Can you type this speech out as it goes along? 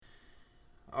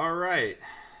All right.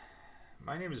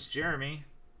 My name is Jeremy.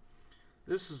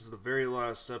 This is the very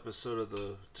last episode of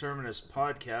the Terminus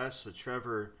podcast with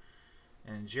Trevor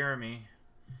and Jeremy.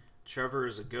 Trevor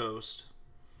is a ghost.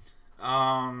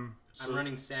 I'm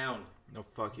running sound. No,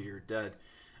 fuck you, you're dead.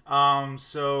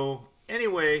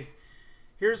 Anyway,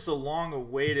 here's the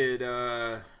long-awaited,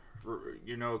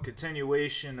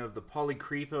 continuation of the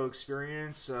Polycreepo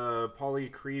experience.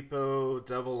 Polycreepo,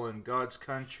 Devil in God's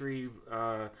Country,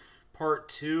 Part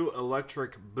 2,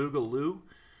 Electric Boogaloo.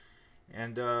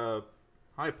 And,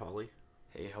 hi, Polly.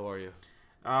 Hey, how are you?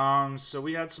 So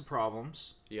we had some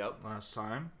problems Yep. last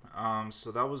time.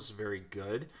 So that was very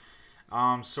good.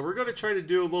 So we're going to try to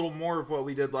do a little more of what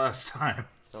we did last time.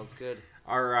 Sounds good.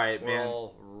 All right, We're man.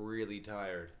 all really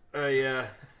tired. Yeah.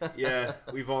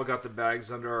 We've all got the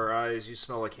bags under our eyes. You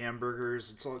smell like hamburgers.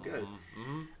 It's all good.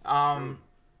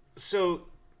 So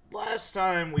last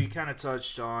time we kind of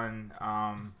touched on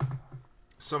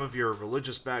some of your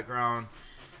religious background,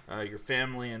 your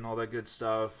family, and all that good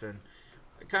stuff, and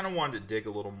I kind of wanted to dig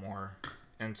a little more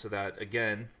into that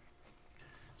again.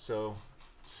 So,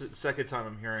 second time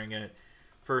I'm hearing it,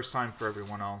 first time for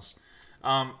everyone else.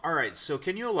 All right, so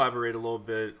can you elaborate a little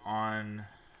bit on,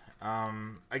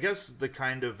 I guess, the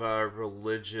kind of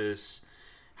religious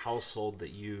household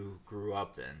that you grew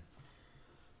up in?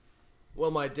 Well,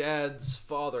 my dad's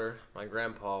father, my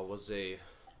grandpa, was a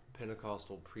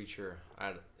Pentecostal preacher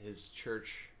at his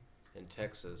church in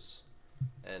Texas.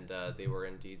 And they were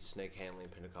indeed snake-handling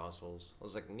Pentecostals. It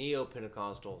was like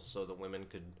neo-Pentecostal, so the women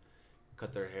could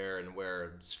cut their hair and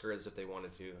wear skirts if they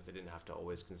wanted to. They didn't have to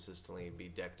always consistently be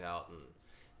decked out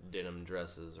in denim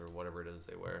dresses or whatever it is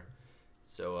they wear.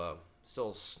 So,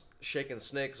 still shaking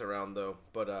snakes around, though.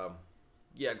 But,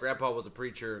 yeah, Grandpa was a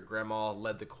preacher. Grandma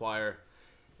led the choir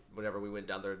whenever we went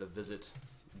down there to visit.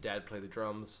 Dad played the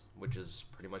drums, which is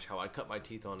pretty much how I cut my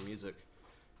teeth on music.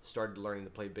 Started learning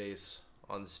to play bass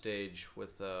on stage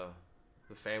with the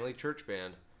family church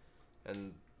band,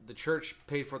 and the church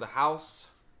paid for the house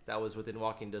that was within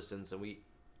walking distance, and we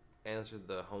answered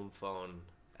the home phone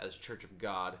as Church of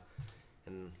God.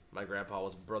 And my grandpa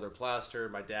was Brother Plaster,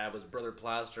 my dad was Brother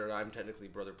Plaster, and I'm technically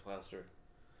Brother Plaster.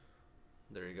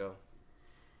 There you go.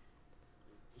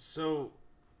 So,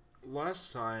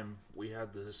 last time we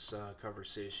had this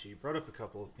conversation, you brought up a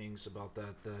couple of things about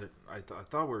that I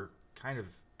thought were kind of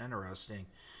interesting.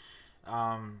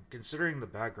 Considering the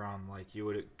background, like, you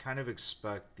would kind of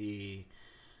expect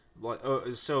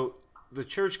so the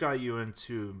church got you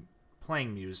into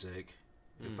playing music,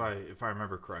 if I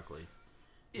remember correctly.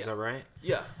 Is that right?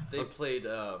 Yeah, they played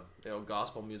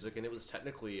gospel music, and it was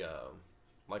technically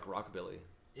like rockabilly.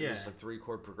 It was like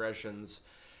 3-chord progressions.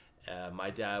 My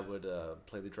dad would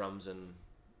play the drums and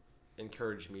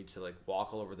encourage me to like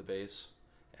walk all over the bass,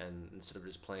 and instead of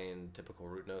just playing typical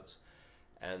root notes,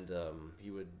 and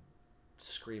he would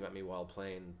scream at me while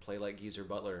playing, play like Geezer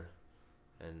Butler,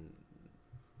 and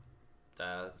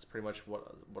that's pretty much what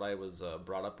I was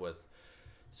brought up with.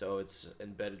 So it's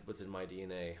embedded within my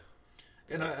DNA.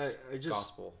 And I just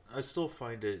gospel. I still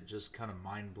find it just kind of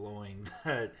mind blowing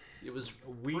that It was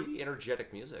pretty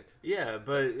energetic music. Yeah,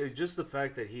 but just the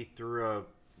fact that he threw up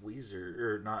Weezer,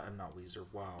 or not Weezer.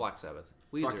 Wow, Black Sabbath.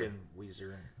 Weezer. Fucking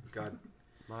Weezer. God,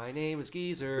 My name is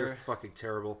Geezer. they're fucking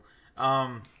terrible.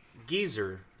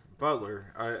 Geezer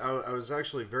Butler. I was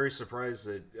actually very surprised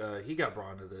that he got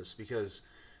brought into this, because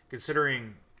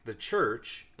considering the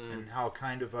church and how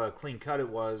kind of clean cut it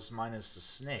was, minus the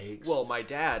snakes. Well, my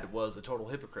dad was a total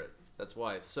hypocrite. That's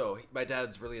why. So my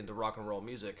dad's really into rock and roll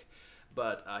music,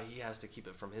 but he has to keep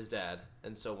it from his dad.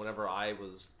 And so whenever I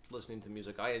was listening to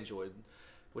music I enjoyed,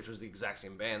 which was the exact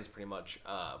same bands pretty much,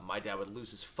 my dad would lose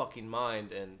his fucking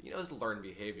mind, and it's learned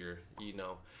behavior.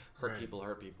 Hurt people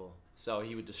hurt people. So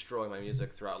he would destroy my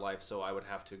music throughout life. So I would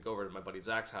have to go over to my buddy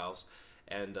Zach's house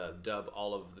and dub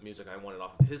all of the music I wanted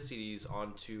off of his CDs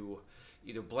onto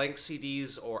either blank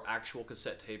CDs or actual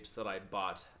cassette tapes that I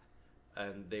bought.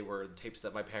 And they were tapes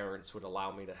that my parents would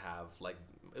allow me to have. Like,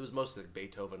 it was mostly like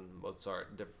Beethoven,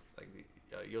 Mozart,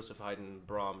 Joseph Haydn,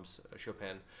 Brahms,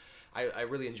 Chopin. I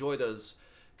really enjoy those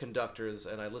conductors,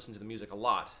 and I listened to the music a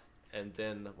lot. And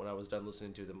then when I was done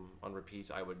listening to them on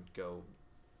repeat, I would go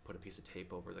put a piece of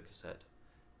tape over the cassette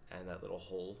and that little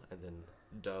hole, and then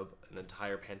dub an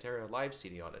entire Pantera live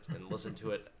CD on it and listen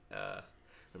to it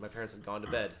when my parents had gone to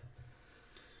bed.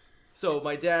 So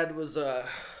my dad was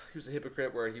he was a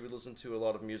hypocrite, where he would listen to a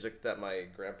lot of music that my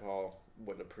grandpa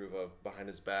wouldn't approve of behind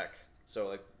his back. So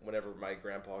like whenever my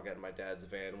grandpa got in my dad's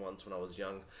van once when I was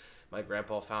young, my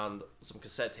grandpa found some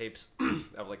cassette tapes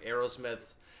of like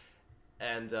Aerosmith,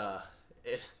 and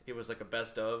it was like a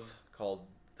best of called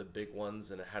the big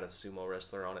ones, and it had a sumo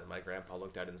wrestler on it. My grandpa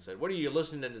looked at it and said, "What are you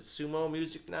listening to sumo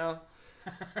music now?"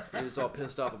 He was all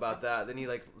pissed off about that. Then he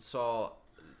like saw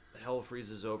Hell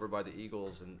Freezes Over by the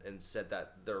Eagles and said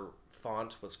that their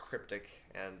font was cryptic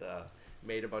and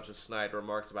made a bunch of snide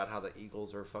remarks about how the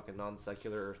Eagles are fucking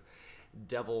non-secular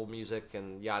devil music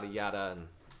and yada yada. And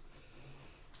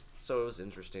so it was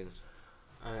interesting.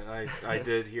 I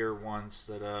did hear once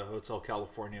that Hotel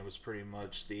California was pretty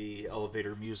much the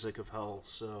elevator music of hell,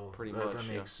 so Pretty that much,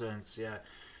 makes sense, yeah.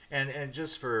 And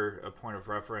just for a point of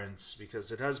reference,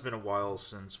 because it has been a while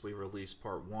since we released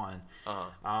part 1,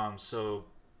 so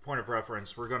point of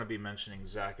reference, we're going to be mentioning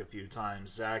Zach a few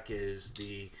times. Zach is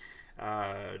the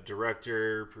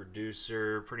director,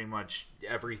 producer, pretty much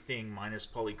everything minus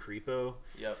Pauly Creepo.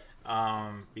 Yep.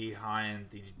 Behind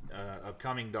the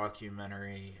upcoming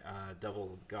documentary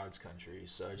Devil God's Country.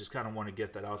 So I just kind of want to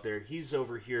get that out there. He's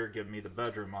over here giving me the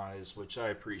bedroom eyes, which I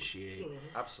appreciate.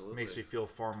 Absolutely. Makes me feel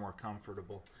far more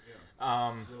comfortable.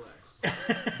 Yeah.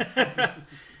 Relax.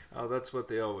 Oh, that's what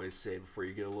they always say before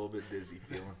you get a little bit dizzy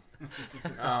feeling.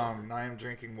 I am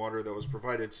drinking water that was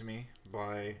provided to me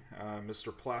by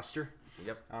Mr. Plaster.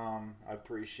 Yep. I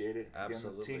appreciate it. Absolutely.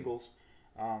 Again, the tingles.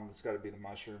 It's got to be the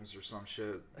mushrooms or some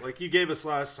shit. Like you gave us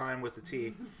last time with the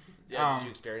tea. Yeah, did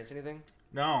you experience anything?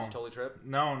 No. Did you totally trip?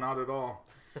 No, not at all.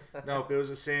 Nope, it was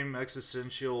the same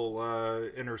existential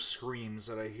inner screams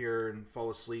that I hear and fall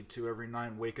asleep to every night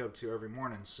and wake up to every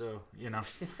morning. So, you know.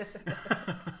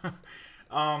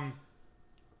 All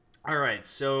right,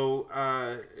 so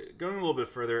going a little bit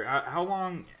further, how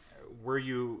long were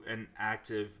you an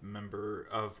active member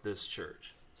of this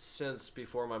church? Since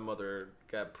before my mother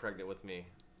got pregnant with me.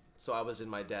 So I was in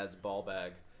my dad's ball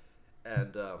bag,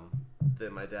 and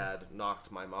then my dad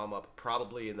knocked my mom up,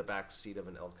 probably in the back seat of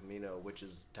an El Camino, which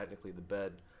is technically the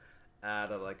bed,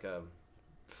 at a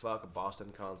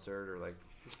Boston concert, or like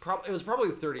it was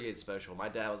probably 38 Special. My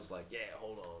dad was like, "Yeah,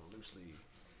 hold on, loosely."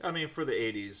 I mean, for the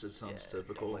 80s, it sounds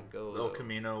typical. don't let go, El though.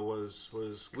 Camino was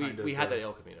kind of... We had that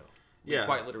El Camino. We Yeah.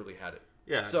 quite literally had it.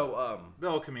 Yeah. So the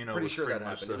El Camino pretty was sure pretty that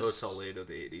much happened. the It was- Hotel 8 of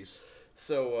the 80s.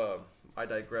 So I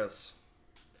digress.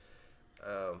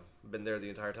 Been there the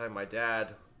entire time. My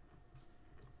dad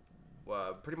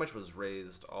pretty much was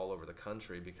raised all over the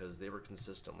country because they were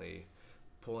consistently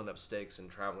pulling up stakes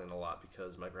and traveling a lot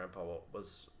because my grandpa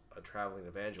was a traveling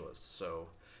evangelist. So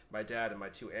my dad and my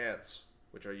two aunts,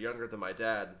 which are younger than my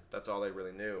dad, that's all they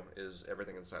really knew is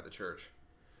everything inside the church.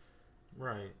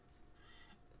 Right.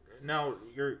 Now,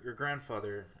 your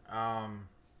grandfather,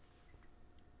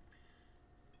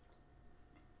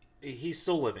 he's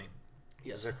still living.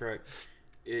 Yes. Is that correct?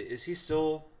 Is he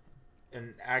still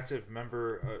an active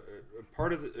member, a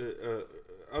part of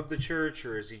the church,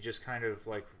 or is he just kind of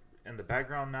like in the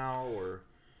background now, or?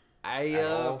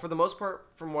 For the most part,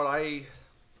 from what I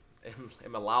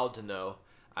am allowed to know,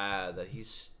 that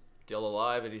he's still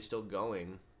alive and he's still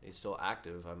going. He's still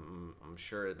active. I'm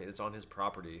sure. I mean, it's on his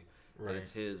property, Right. and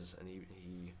it's his, and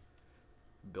he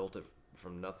built it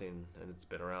from nothing, and it's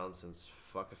been around since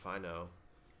fuck if I know.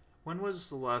 When was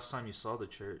the last time you saw the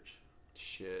church?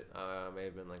 Shit, may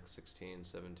have been like 16,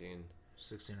 17.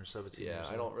 16 or 17 Yeah, years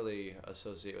I old. don't really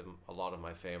associate with a lot of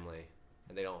my family,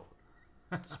 and they don't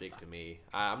speak to me.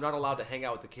 I'm not allowed to hang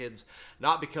out with the kids,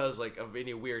 not because like of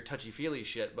any weird touchy-feely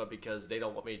shit, but because they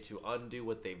don't want me to undo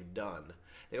what they've done.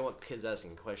 They don't want kids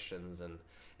asking questions and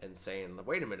saying,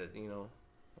 wait a minute, I'm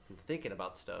thinking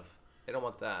about stuff. They don't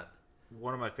want that.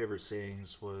 One of my favorite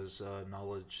sayings was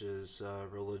knowledge is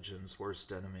religion's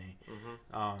worst enemy.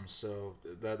 Mm-hmm. So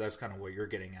that's kind of what you're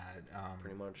getting at.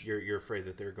 Pretty much. You're afraid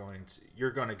that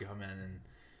you're going to come in and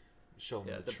show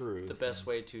them the truth. The best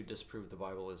way to disprove the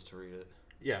Bible is to read it.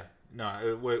 Yeah,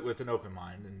 no, with an open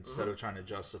mind instead of trying to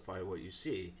justify what you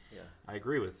see. Yeah. I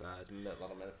agree with that. It's a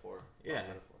lot of metaphor. Yeah.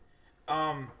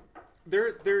 Metaphor.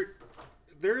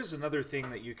 There is another thing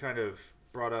that you kind of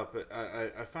brought up.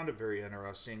 I found it very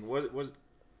interesting.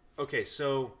 Okay?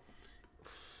 So,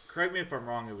 correct me if I'm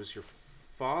wrong. It was your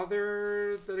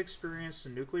father that experienced a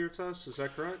nuclear test. Is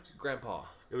that correct? Grandpa.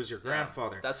 It was your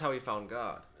grandfather. That's how he found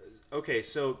God. Okay,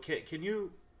 so can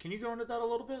you go into that a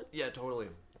little bit? Yeah, totally.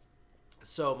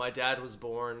 So my dad was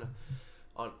born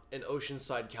in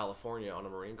Oceanside, California, on a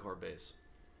Marine Corps base,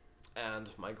 and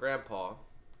my grandpa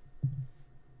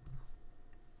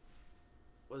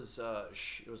was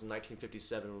it was in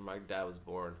 1957 when my dad was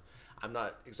born. I'm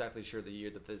not exactly sure the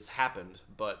year that this happened,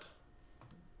 but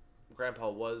Grandpa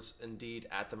was indeed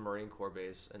at the Marine Corps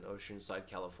base in Oceanside,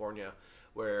 California,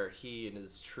 where he and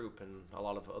his troop and a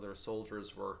lot of other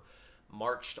soldiers were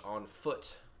marched on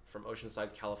foot from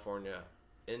Oceanside, California,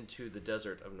 into the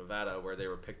desert of Nevada, where they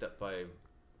were picked up by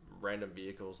random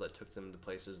vehicles that took them to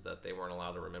places that they weren't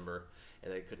allowed to remember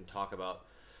and they couldn't talk about.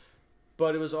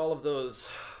 But it was all of those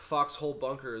foxhole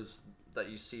bunkers that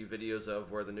you see videos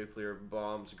of where the nuclear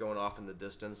bombs are going off in the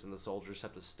distance and the soldiers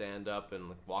have to stand up and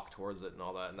like, walk towards it and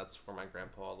all that. And that's where my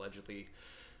grandpa allegedly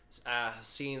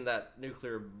seeing that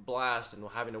nuclear blast and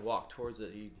having to walk towards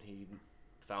it, he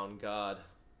found God.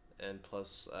 And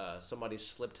plus, somebody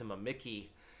slipped him a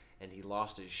Mickey and he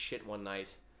lost his shit one night.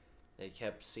 And he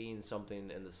kept seeing something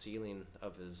in the ceiling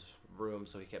of his room,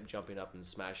 so he kept jumping up and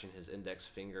smashing his index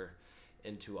finger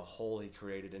into a hole he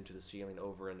created into the ceiling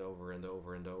over and over and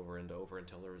over and over and over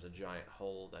until there was a giant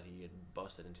hole that he had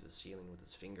busted into the ceiling with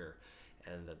his finger.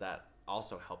 And that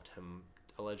also helped him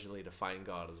allegedly to find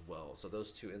God as well. So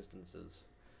those two instances.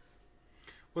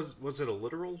 Was it a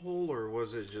literal hole, or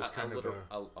was it just kind of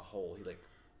a hole?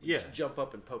 He yeah, jump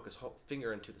up and poke his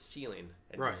finger into the ceiling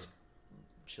and right. just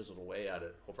chiseled away at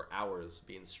it over hours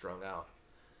being strung out.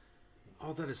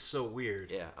 Oh, that is so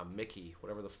weird. Yeah, a Mickey,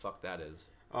 whatever the fuck that is.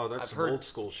 Oh, that's I've some heard old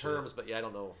school terms, shit. but yeah, I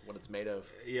don't know what it's made of.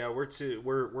 Yeah, we're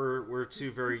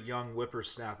two very young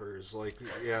whippersnappers. Like,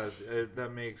 yeah,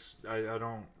 that makes I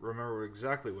don't remember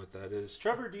exactly what that is.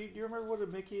 Trevor, do you remember what a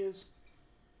Mickey is?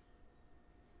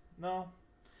 No.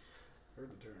 Heard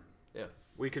the term. Yeah.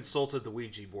 We consulted the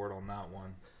Ouija board on that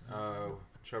one.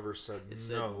 Trevor said It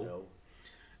said no.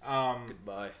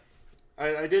 Goodbye.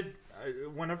 I did.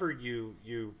 Whenever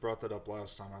you brought that up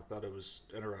last time, I thought it was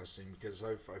interesting because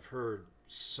I've heard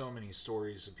so many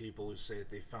stories of people who say that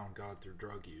they found God through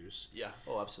drug use. Yeah.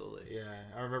 Oh, absolutely. Yeah,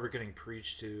 I remember getting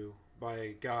preached to by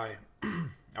a guy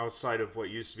outside of what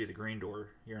used to be the Green Door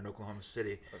here in Oklahoma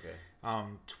City. Okay.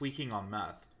 Tweaking on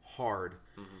meth hard.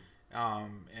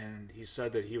 Mm-hmm. And he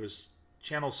said that he was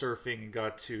channel surfing and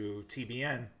got to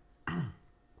TBN.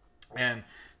 And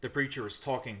the preacher was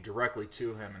talking directly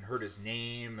to him and heard his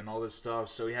name and all this stuff.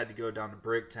 So he had to go down to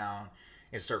Bricktown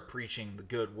and start preaching the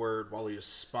good word while he was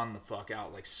spun the fuck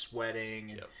out, like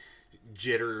sweating and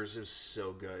jitters. It was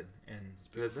so good. And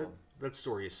that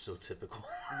story is so typical.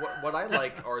 what I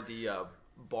like are the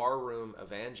barroom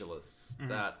evangelists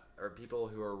that are people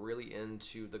who are really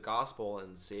into the gospel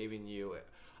and saving you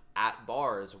at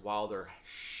bars while they're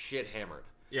shit hammered.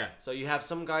 Yeah. So you have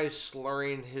some guy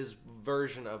slurring his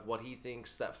version of what he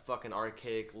thinks that fucking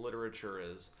archaic literature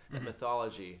is, and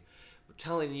mythology,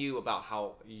 telling you about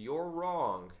how you're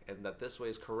wrong and that this way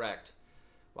is correct,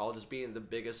 while just being the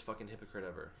biggest fucking hypocrite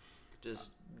ever. Just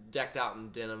decked out in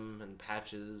denim and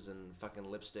patches and fucking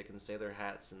lipstick and sailor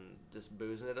hats and just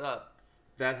boozing it up.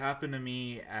 That happened to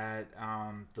me at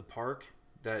the park,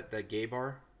 that gay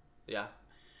bar. Yeah.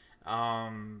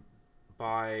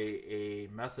 By a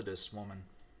Methodist woman.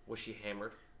 Was she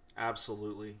hammered?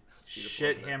 Absolutely. Beautiful,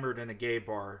 Shit hammered in a gay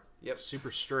bar. Yep. Super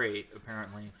straight,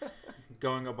 apparently.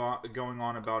 going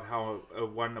on about how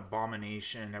what an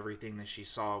abomination everything that she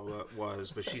saw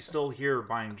was, but she's still here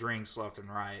buying drinks left and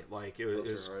right. Like, it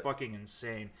was right. fucking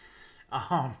insane.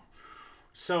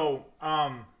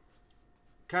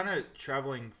 Kind of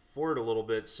traveling forward a little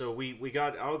bit. So we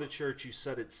got out of the church, you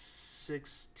said it's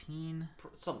 16?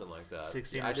 Something like that.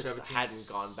 16 yeah, or I just 17. hadn't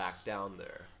gone back down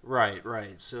there.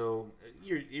 Right. So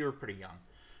you were pretty young.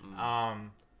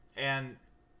 And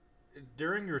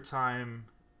during your time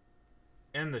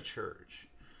in the church,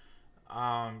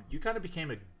 you kind of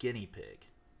became a guinea pig.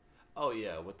 Oh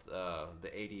yeah, with the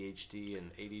ADHD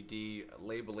and ADD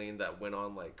labeling that went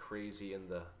on like crazy in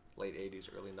the late 80s,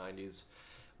 early 90s,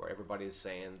 where everybody is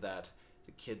saying that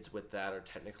the kids with that are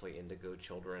technically indigo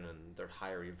children and they're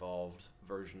higher evolved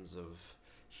versions of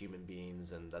human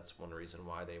beings, and that's one reason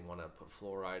why they want to put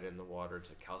fluoride in the water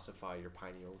to calcify your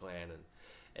pineal gland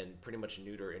and pretty much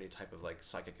neuter any type of like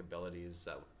psychic abilities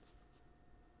that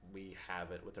we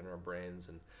have it within our brains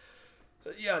and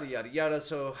yada yada yada.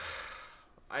 So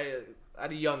I,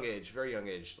 at a young age, very young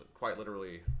age, quite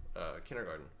literally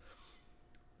kindergarten,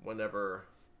 whenever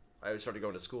I started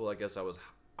going to school, I guess I was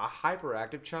a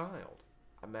hyperactive child.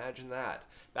 Imagine that.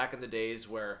 Back in the days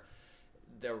where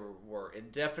there were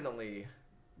indefinitely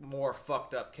more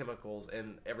fucked up chemicals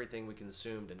in everything we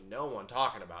consumed and no one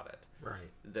talking about it.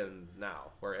 Right. Than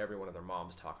now, where everyone and their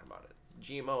mom's talking about it.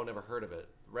 GMO, never heard of it.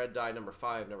 Red dye number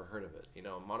 5, never heard of it. You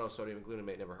know, monosodium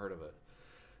glutamate, never heard of it.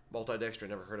 Multidextrin,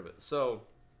 never heard of it. So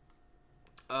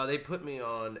they put me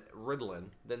on Ritalin,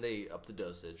 then they upped the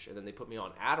dosage, and then they put me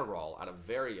on Adderall at a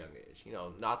very young age, you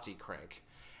know, Nazi crank,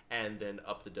 and then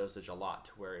upped the dosage a lot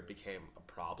to where it became a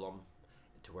problem,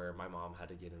 to where my mom had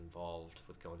to get involved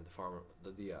with going to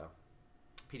the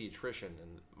pediatrician,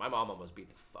 and my mom almost beat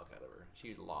the fuck out of her.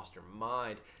 She lost her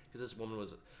mind because this woman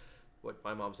was, what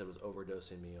my mom said was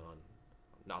overdosing me on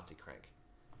Nazi crank,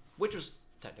 which was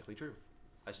technically true.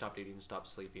 I stopped eating, stopped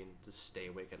sleeping, just stay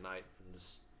awake at night and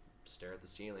just stare at the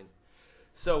ceiling.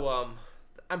 So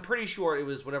I'm pretty sure it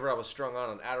was whenever I was strung out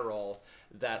on Adderall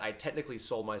that I technically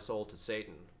sold my soul to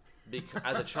Satan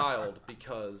as a child,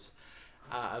 because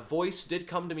a voice did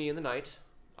come to me in the night.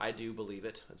 I do believe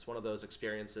it. It's one of those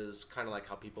experiences, kind of like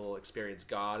how people experience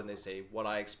God, and they say, what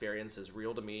I experience is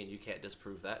real to me, and you can't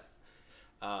disprove that.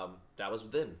 That was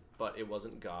then, but it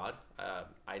wasn't God.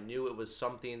 I knew it was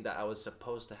something that I was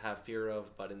supposed to have fear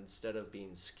of, but instead of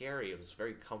being scary, it was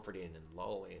very comforting and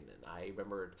lulling, and I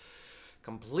remembered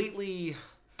completely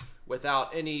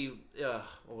without any,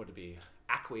 what would it be,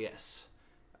 acquiesce.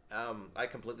 I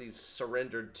completely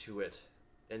surrendered to it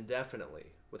indefinitely,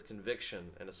 with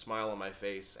conviction and a smile on my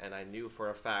face, and I knew for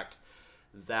a fact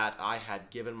that I had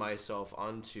given myself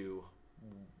unto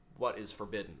what is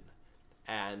forbidden,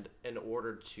 and in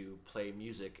order to play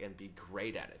music and be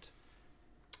great at it.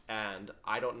 And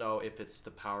I don't know if it's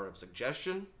the power of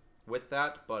suggestion with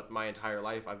that, but my entire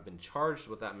life I've been charged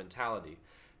with that mentality,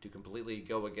 to completely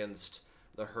go against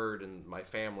the herd and my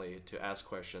family, to ask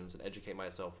questions and educate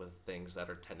myself with things that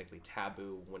are technically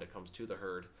taboo when it comes to the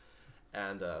herd.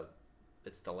 And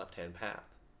it's the left-hand path.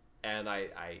 And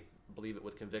I believe it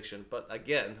with conviction. But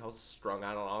again, I was strung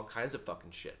out on all kinds of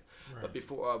fucking shit. Right. But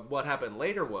before, what happened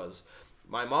later was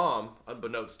my mom,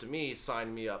 unbeknownst to me,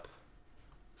 signed me up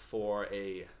for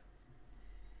a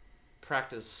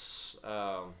practice.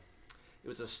 It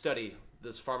was a study.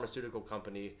 This pharmaceutical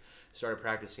company started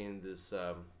practicing this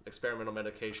experimental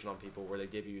medication on people where they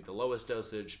give you the lowest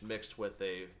dosage mixed with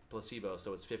a placebo,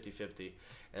 so it's 50-50.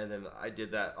 And then I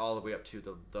did that all the way up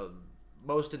to the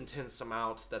most intense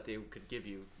amount that they could give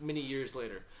you many years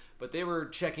later. But they were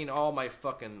checking all my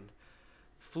fucking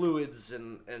fluids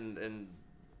and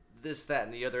this, that,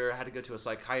 and the other. I had to go to a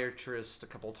psychiatrist a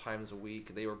couple times a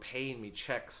week. They were paying me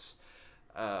checks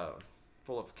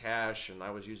full of cash, and I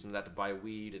was using that to buy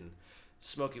weed and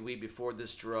smoking weed before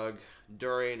this drug.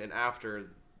 During and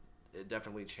after, it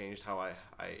definitely changed how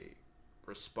I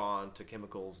respond to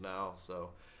chemicals now. So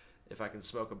if I can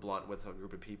smoke a blunt with a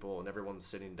group of people and everyone's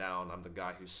sitting down, I'm the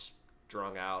guy who's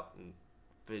strung out and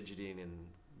fidgeting and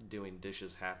doing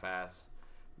dishes half-ass,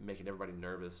 making everybody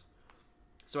nervous.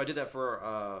 So I did that for,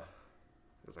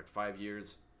 it was like 5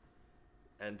 years,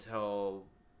 until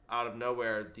out of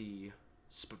nowhere the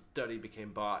study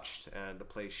became botched and the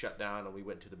place shut down, and we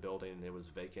went to the building and it was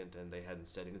vacant and they hadn't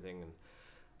said anything. And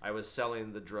I was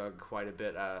selling the drug quite a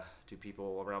bit to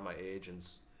people around my age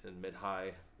and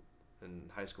mid-high and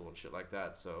high school and shit like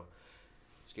that. So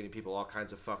I was getting people all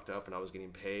kinds of fucked up, and I was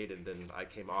getting paid, and then I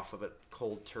came off of it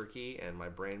cold turkey, and my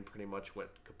brain pretty much went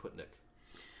kaputnik.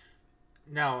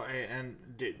 Now, and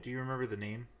do you remember the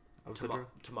name of the drug?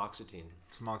 Tamoxifen.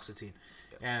 Tamoxifen.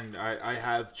 Yep. And I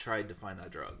have tried to find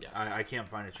that drug. Yeah. I can't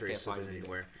find a trace of it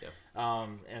anywhere. Yeah.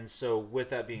 And so with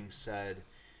that being said,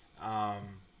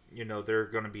 there are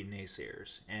going to be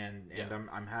naysayers, and yeah.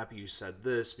 I'm happy you said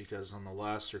this, because on the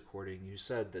last recording you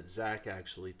said that Zach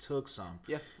actually took some.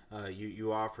 Yeah.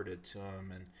 You offered it to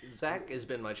him, and Zach has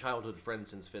been my childhood friend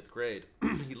since 5th grade.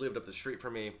 He lived up the street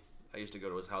from me. I used to go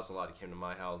to his house a lot. He came to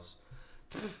my house.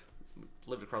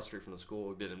 Lived across the street from the school.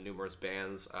 We've been in numerous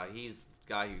bands. He's the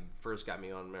guy who first got me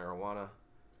on marijuana.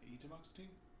 Tamoxifen?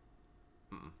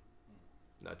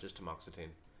 No, just tamoxifen.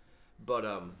 But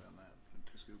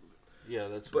Just Google it. Yeah,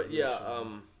 that's. But yeah,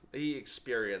 he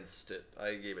experienced it.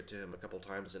 I gave it to him a couple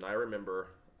times, and I remember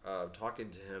talking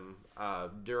to him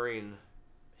during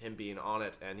him being on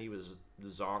it, and he was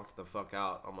zonked the fuck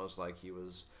out, almost like he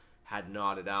had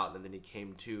nodded out, and then he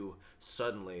came to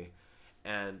suddenly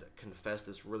and confessed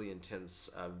this really intense,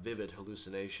 vivid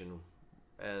hallucination.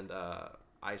 And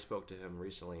I spoke to him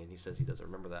recently, and he says he doesn't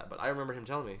remember that, but I remember him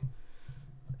telling me,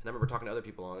 and I remember talking to other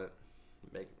people on it.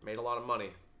 Made a lot of money.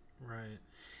 Right.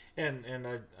 And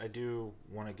I do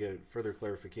want to get further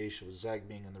clarification with Zach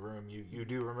being in the room. You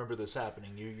do remember this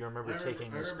happening. You remember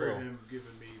taking this pill. I remember him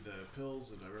giving me the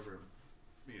pills, and I remember him,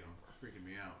 freaking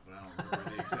me out, but I don't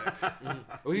remember the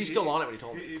exact. Well, he's still on it when he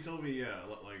told me. He told me, yeah,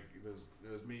 like it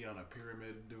was me on a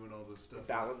pyramid doing all this stuff.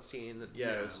 Balancing.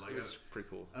 Yeah, it was pretty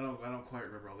cool. I don't quite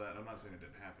remember all that. I'm not saying it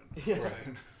didn't happen. Yeah.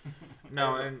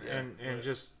 No, and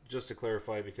just to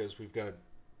clarify, because we've got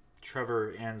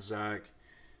Trevor and Zach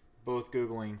both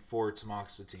Googling for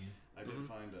tamoxifen. I did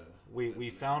find a...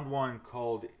 We found one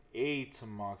called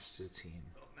atomoxetine.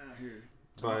 Oh, now here.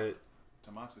 But...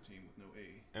 Tamoxifen with no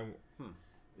A. And,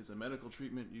 is a medical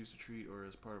treatment used to treat or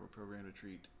as part of a program to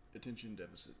treat attention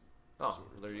deficit. Oh,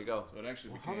 there you go. So it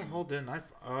actually became... How the hell didn't I...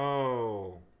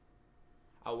 Oh.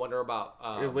 I wonder about...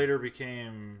 it later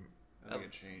became... I think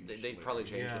it changed. They later. probably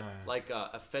changed it. Yeah. Like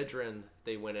ephedrine,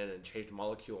 they went in and changed the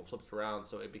molecule and flipped it around,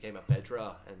 so it became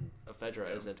ephedra, and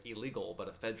ephedra isn't illegal, but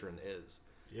ephedrine is.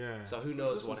 Yeah. So who This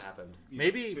knows what was- happened?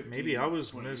 Maybe I was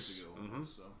 20 years ago Mm-hmm.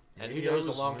 almost, so. And Maybe who I knows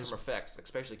the was long-term effects,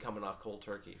 especially coming off cold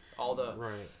turkey. All the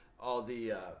Right.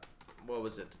 what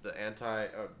was it?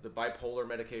 The bipolar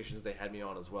medications they had me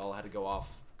on as well. I had to go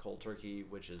off cold turkey,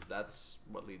 that's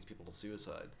what leads people to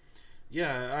suicide.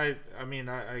 Yeah, I mean,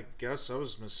 I guess I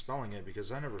was misspelling it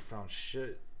because I never found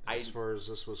shit as far as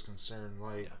this was concerned.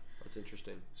 Like, Yeah, that's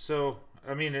interesting. so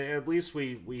I mean, at least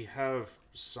we have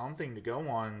something to go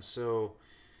on. So,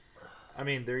 I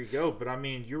mean, there you go. But I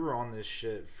mean, you were on this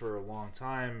shit for a long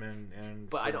time, and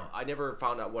But I never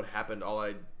found out what happened.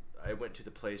 I went to the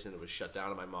place and it was shut down,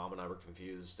 and my mom and I were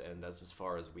confused, and that's as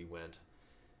far as we went.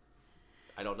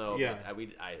 I don't know. Yeah.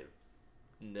 I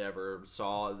never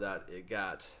saw that it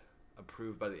got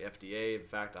approved by the FDA. In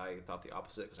fact, I thought the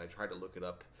opposite because I tried to look it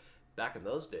up back in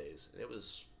those days. And it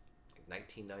was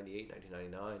 1998,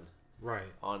 1999 right,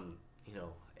 on,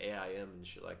 AIM and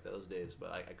shit like those days,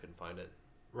 but I couldn't find it.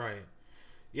 right,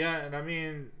 yeah, and I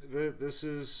mean, this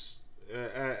is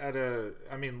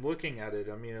I mean, looking at it,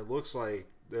 I mean, it looks like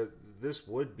that this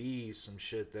would be some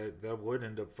shit that would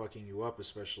end up fucking you up,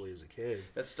 especially as a kid.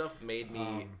 That stuff made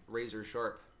me razor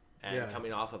sharp. And yeah.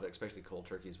 coming off of it, especially cold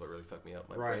turkey, is what really fucked me up.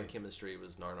 My Right. brain chemistry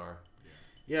was nar.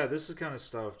 Yeah, this is kind of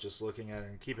stuff. Just looking at it,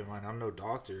 and keep in mind, I'm no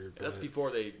doctor. But, That's before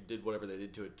they did whatever they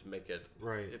did to it to make it.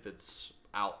 Right. If it's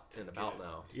out and about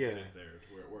now, Yeah. Get it there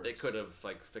to where it works. they could have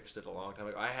fixed it a long time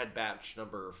ago. I had batch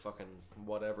number fucking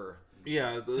whatever.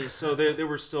 Yeah, so they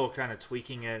were still kind of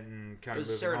tweaking it and It kind of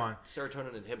was moving on.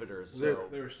 serotonin inhibitors. They're- So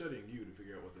They were studying you to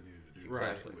figure out what they needed to do.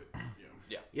 Right. Exactly.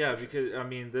 Yeah, because I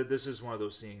mean, this is one of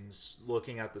those things.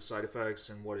 Looking at the side effects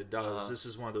and what it does, this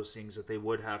is one of those things that they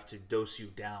would have to dose you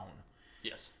down,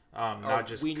 yes, not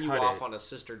just wean cut you it. off on a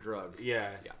sister drug.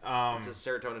 Yeah, Yeah, it's a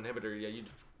serotonin inhibitor. Yeah, you'd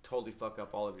totally fuck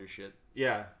up all of your shit.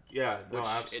 yeah, no, Which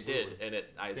absolutely. it did, and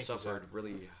I Thank you, suffered Zach.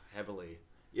 really heavily.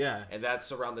 Yeah, And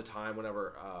that's around the time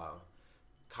whenever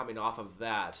coming off of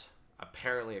that,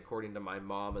 apparently according to my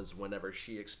mom, is whenever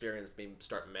she experienced me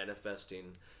start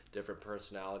manifesting different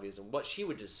personalities, and what she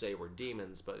would just say were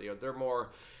demons, but they're more,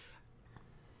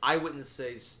 I wouldn't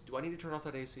say, do I need to turn off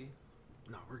that AC?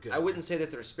 no, we're good. I wouldn't say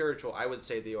that they're spiritual, I would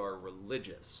say they are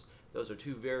religious. Those are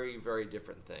two very, very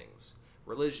different things.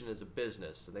 Religion is a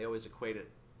business, and they always equate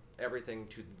everything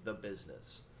to the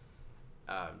business.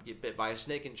 Get bit by a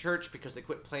snake in church because they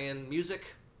quit playing music.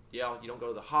 Yeah, you don't go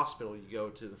to the hospital, you go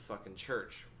to the fucking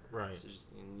church. Right.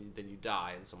 Then you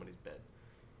die in somebody's bed.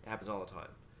 It happens all the time.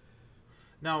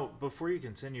 Now, before you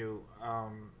continue,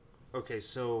 okay,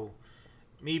 so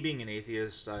me being an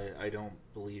atheist, I don't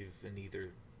believe in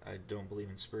either. I don't believe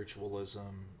in spiritualism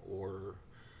or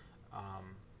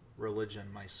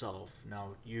religion myself.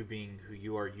 Now, you being who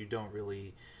you are, you don't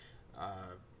really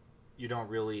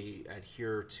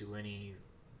adhere to any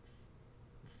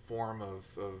form of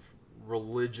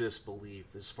religious belief,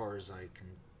 as far as I can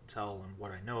tell and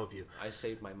what I know of you. I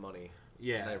save my money.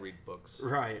 Yeah. And I read books.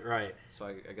 Right. So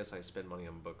I guess I spend money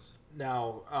on books.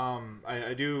 Now,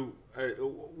 I do.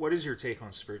 What is your take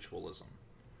on spiritualism?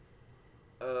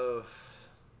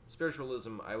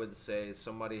 Spiritualism, I would say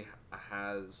somebody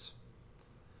has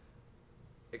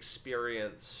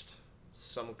experienced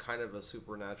some kind of a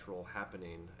supernatural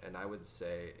happening, and I would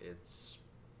say it's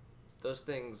those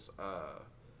things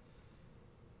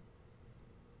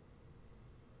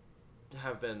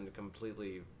have been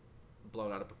completely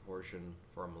blown out of proportion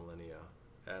for millennia,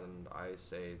 and I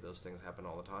say those things happen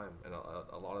all the time, and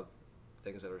a lot of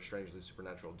things that are strangely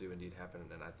supernatural do indeed happen,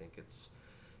 and I think it's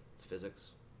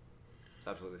physics. It's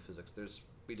absolutely physics.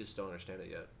 We just don't understand it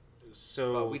yet.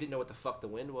 So But we didn't know what the fuck the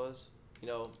wind was.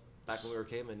 Back when we were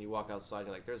cavemen, you walk outside and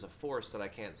you're like, there's a force that I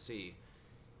can't see,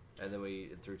 and then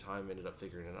we through time ended up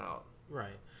figuring it out.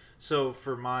 right. So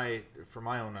for my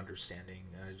own understanding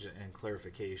and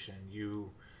clarification,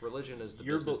 Religion is the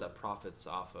Your business bel- that profits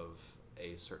off of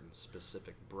a certain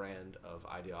specific brand of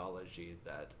ideology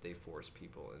that they force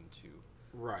people into,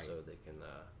 right. so they can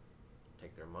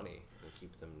take their money and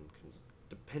keep them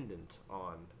dependent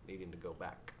on needing to go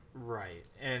back. Right,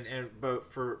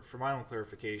 but for my own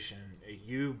clarification,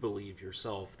 you believe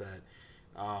yourself that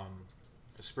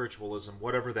spiritualism,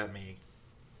 whatever that may,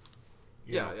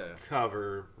 Yeah.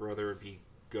 cover, whether it be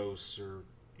ghosts or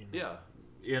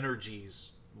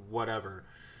energies, whatever.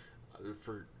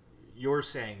 For you're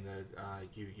saying that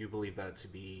you believe that to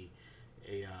be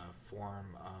a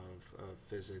form of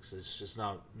physics. It's just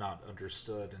not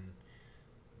understood, and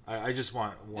I just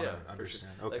want to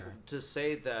understand. Sure. Okay. Like, to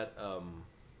say that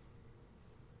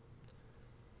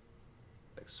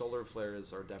Like, solar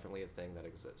flares are definitely a thing that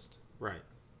exist. Right.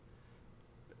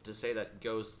 To say that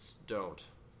ghosts don't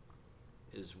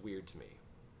is weird to me,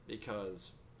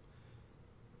 because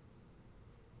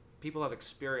people have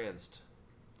experienced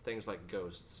things like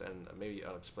ghosts and maybe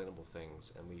unexplainable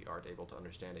things, and we aren't able to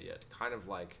understand it yet. Kind of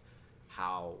like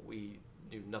how we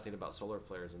knew nothing about solar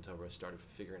flares until we started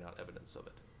figuring out evidence of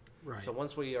it. Right. So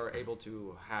once we are able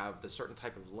to have the certain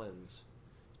type of lens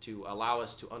to allow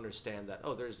us to understand that,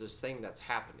 oh, there's this thing that's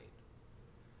happening,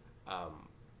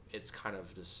 it's kind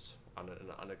of just an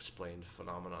unexplained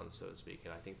phenomenon, so to speak.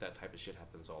 And I think that type of shit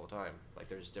happens all the time. Like,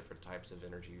 there's different types of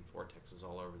energy vortexes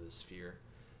all over the sphere.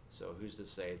 So who's to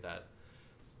say that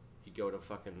you go to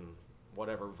fucking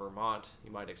whatever, Vermont,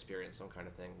 you might experience some kind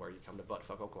of thing, where you come to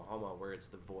buttfuck Oklahoma, where it's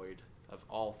the void of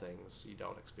all things, you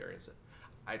don't experience it.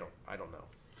 I don't know.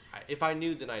 If I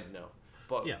knew, then I'd know.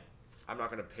 But yeah. I'm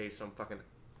not going to pay some fucking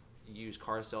used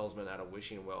car salesman at a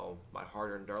wishing well my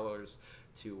hard-earned dollars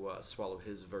to swallow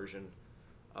his version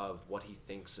of what he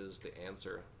thinks is the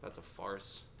answer. That's a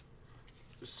farce.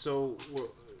 So,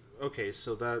 okay,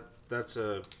 so that's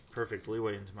a perfect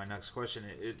leeway into my next question.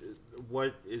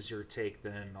 What is your take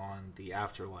then on the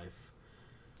afterlife?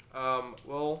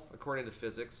 Well, according to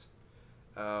physics,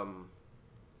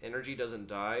 energy doesn't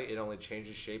die. It only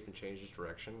changes shape and changes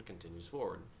direction and continues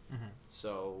forward. Mm-hmm.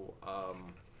 So,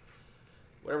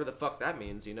 whatever the fuck that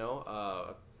means,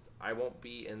 I won't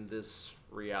be in this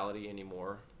reality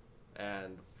anymore.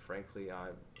 And frankly, I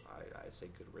say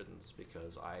good riddance,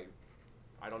 because I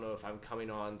don't know if I'm coming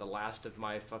on the last of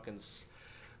my fucking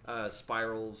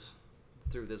spirals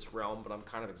through this realm, but I'm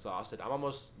kind of exhausted. I'm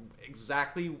almost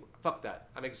exactly, fuck that.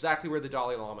 I'm exactly where the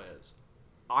Dalai Lama is.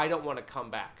 I don't want to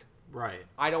come back. Right.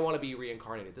 I don't want to be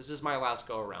reincarnated. This is my last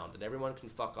go around, and everyone can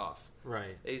fuck off.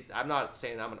 Right. I'm not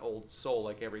saying I'm an old soul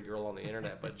like every girl on the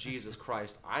internet, but Jesus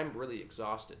Christ, I'm really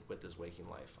exhausted with this waking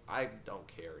life. I don't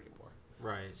care anymore.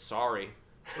 Right. Sorry.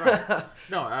 Right.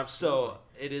 No, absolutely. So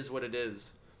it is what it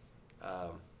is.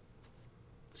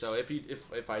 So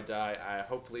if I die,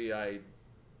 hopefully I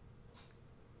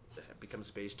become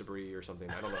space debris or something.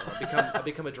 I don't know. I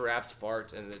become a giraffe's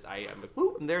fart, and I'm like,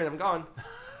 whoop, I'm there and I'm gone.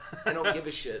 I don't give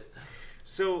a shit.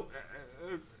 So,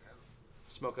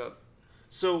 Smoke up.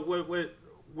 So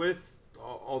with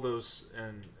all those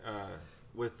and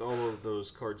with all of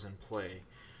those cards in play,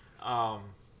 a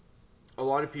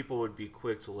lot of people would be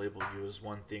quick to label you as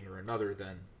one thing or another.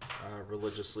 Then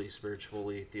religiously,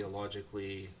 spiritually,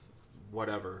 theologically,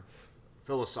 whatever,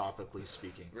 philosophically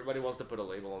speaking. Everybody wants to put a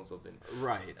label on something.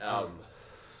 Right.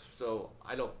 So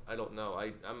I don't know.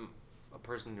 I'm a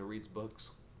person who reads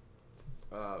books.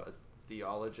 A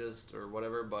theologist or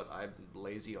whatever, but I'm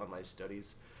lazy on my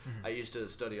studies. Mm-hmm. I used to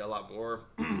study a lot more.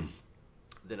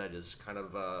 Then I just kind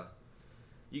of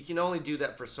you can only do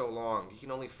that for so long. You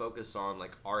can only focus on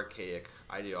like archaic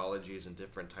ideologies and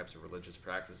different types of religious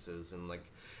practices and like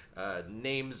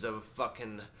names of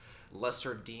fucking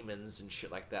lesser demons and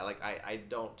shit like that. Like I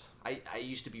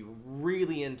used to be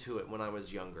really into it when I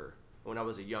was younger, when I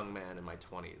was a young man in my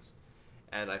 20s,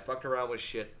 and I fucked around with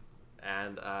shit.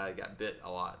 And I got bit a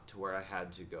lot to where I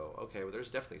had to go, okay, well, there's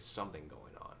definitely something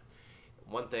going on.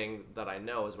 One thing that I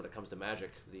know is when it comes to magic,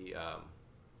 the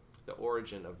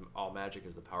origin of all magic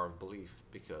is the power of belief,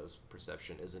 because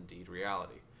perception is indeed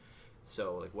reality.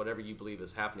 So, like, whatever you believe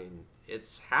is happening,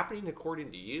 it's happening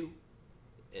according to you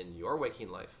in your waking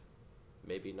life.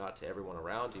 Maybe not to everyone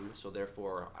around you, so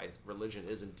therefore religion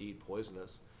is indeed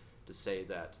poisonous to say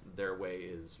that their way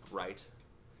is right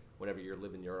whenever you're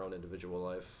living your own individual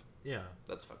life. Yeah.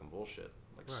 That's fucking bullshit.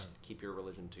 Like, right. Keep your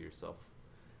religion to yourself.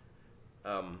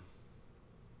 What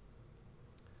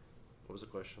was the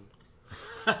question?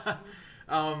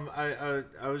 I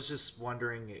was just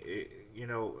wondering,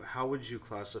 how would you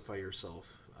classify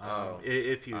yourself?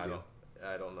 If you do.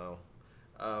 I don't know.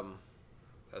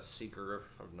 A seeker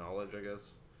of knowledge, I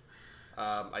guess.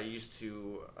 I used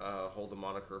to hold the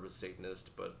moniker of a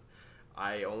Satanist, but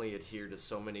I only adhere to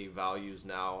so many values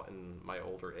now in my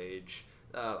older age.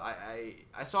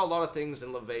 I saw a lot of things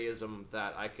in LaVeism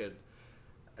that I could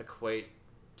equate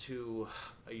to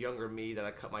a younger me that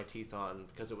I cut my teeth on,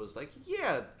 because it was like,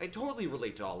 yeah, I totally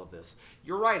relate to all of this.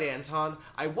 You're right, Anton.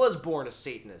 I was born a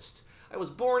Satanist.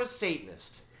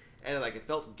 And like, it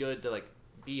felt good to like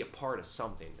be a part of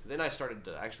something. Then I started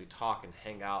to actually talk and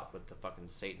hang out with the fucking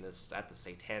Satanists at the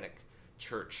Satanic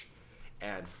Church,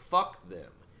 and fuck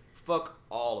them. Fuck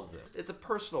all of this. It's a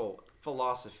personal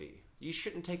philosophy. You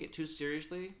shouldn't take it too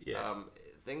seriously. Yeah.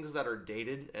 Things that are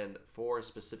dated and for a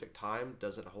specific time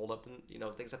doesn't hold up, and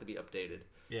things have to be updated.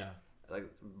 Yeah. like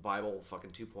Bible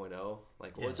fucking 2.0.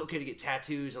 Like, well, it's okay to get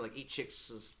tattoos and like eat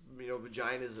chicks,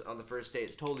 vaginas on the first date.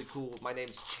 It's totally cool. My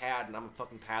name's Chad and I'm a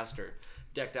fucking pastor,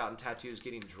 decked out in tattoos,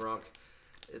 getting drunk.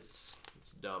 It's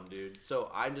dumb, dude.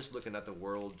 So I'm just looking at the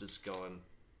world, just going,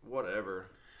 whatever.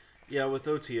 Yeah, with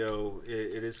OTO,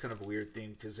 it is kind of a weird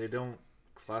thing because they don't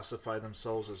classify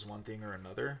themselves as one thing or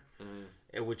another,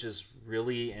 which is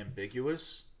really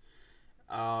ambiguous.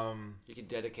 You can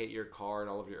dedicate your car and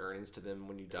all of your earnings to them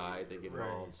when you die. They get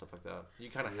involved and stuff like that. You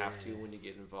kind of have to when you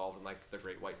get involved in like the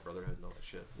Great White Brotherhood and all that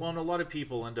shit. Well, and a lot of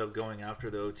people end up going after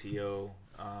the OTO,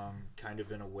 kind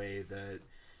of in a way that,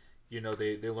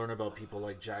 they learn about people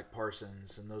like Jack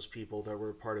Parsons and those people that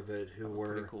were part of it who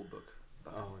were. Pretty cool book.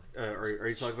 Are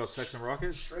you talking about Sex and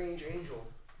Rockets? Strange Angel.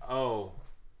 Oh,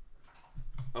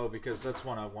 because that's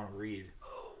one I want to read.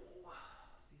 Oh,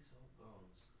 these old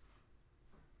bones.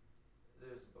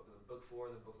 There's the book 4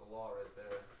 and the book of the law right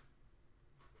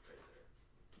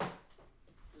there.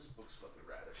 This book's fucking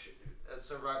rad as shit, dude. It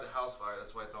survived the house fire.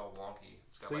 That's why it's all wonky.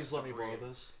 It's got Please let me borrow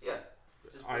this. Yeah.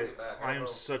 Just bring it back. I am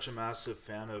such a massive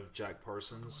fan of Jack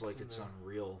Parsons. Like, it's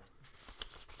unreal.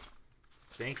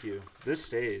 Thank you. This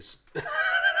stays.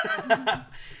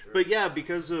 But yeah,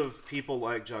 because of people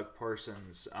like Jack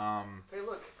Parsons. Hey,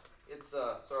 look. It's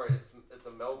it's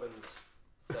a Melvins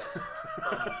set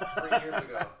from 3 years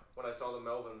ago when I saw the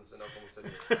Melvins in Oklahoma City.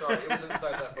 Sorry, it was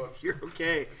inside that book. You're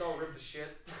okay. It's all ripped to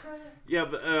shit. Yeah,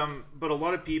 but a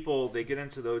lot of people, they get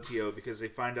into the OTO because they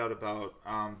find out about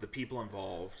the people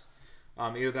involved.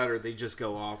 Either that or they just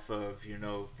go off of,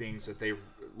 things that they,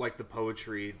 like the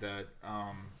poetry that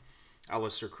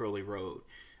Aleister Crowley wrote,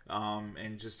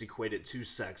 and just equate it to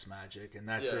sex magic, and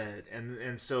that's it.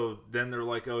 And so then they're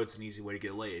like, oh, it's an easy way to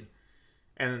get laid.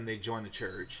 And then they join the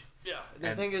church. Yeah.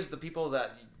 The thing is, the people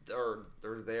that are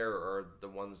there are the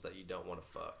ones that you don't want to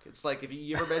fuck. It's like, if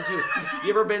you ever been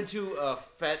to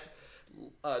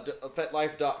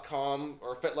FetLife.com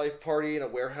or FetLife party in a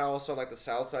warehouse on like the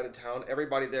south side of town,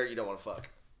 everybody there you don't want to fuck.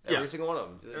 Every single one of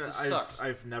them. It just sucks.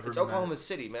 It's Oklahoma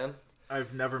City, man.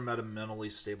 I've never met a mentally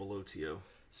stable OTO.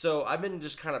 So I've been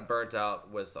just kind of burnt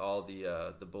out with all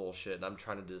the bullshit, and I'm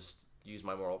trying to just use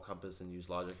my moral compass and use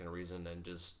logic and reason and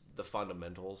just the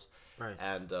fundamentals. Right.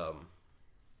 And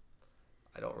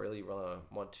I don't really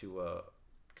want to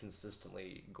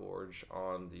consistently gorge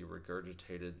on the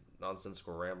regurgitated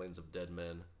nonsensical ramblings of dead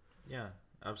men. Yeah,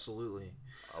 absolutely.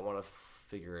 I want to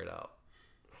figure it out.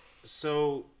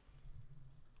 So,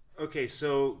 okay,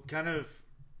 so kind of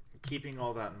keeping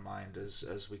all that in mind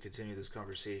as we continue this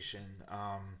conversation,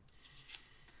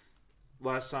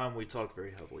 last time we talked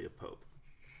very heavily of Pope.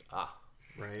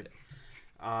 Right?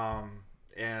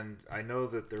 And I know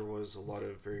that there was a lot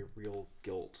of very real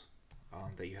guilt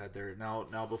that you had there.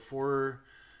 Now before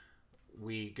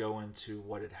we go into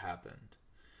what had happened,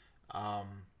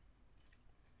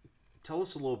 tell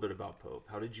us a little bit about Pope.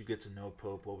 How did you get to know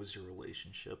Pope? What was your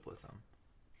relationship with him?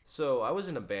 So I was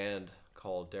in a band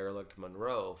called Derelict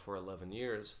Monroe for 11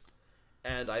 years,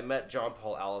 and I met John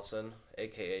Paul Allison,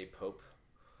 aka Pope,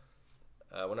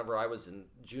 whenever I was in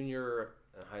junior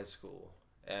in high school,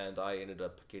 and I ended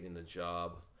up getting a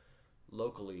job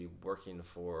locally working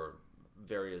for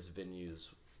various venues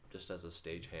just as a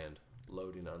stagehand,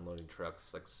 loading and unloading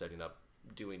trucks, like setting up,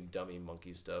 doing dummy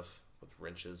monkey stuff with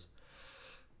wrenches.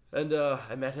 And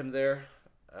I met him there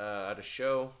at a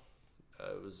show.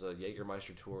 It was a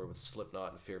Jägermeister tour with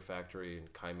Slipknot and Fear Factory and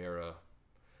Chimera,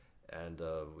 and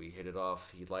we hit it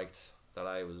off. He liked that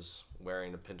I was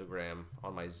wearing a pentagram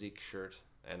on my Zeke shirt,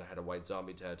 and I had a white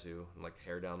zombie tattoo and like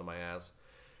hair down to my ass,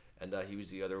 and he was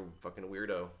the other fucking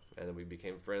weirdo, and then we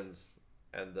became friends.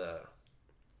 And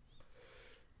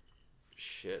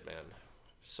shit, man,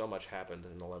 so much happened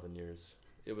in 11 years.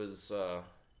 It was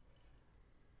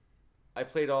I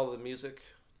played all the music,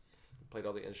 played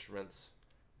all the instruments,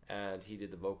 and he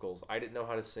did the vocals. I didn't know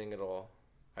how to sing at all.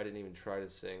 I didn't even try to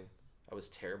sing. I was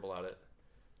terrible at it.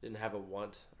 Didn't have a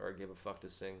want or a give a fuck to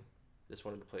sing. Just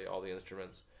wanted to play all the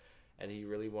instruments. And he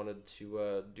really wanted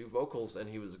to do vocals, and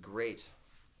he was great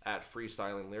at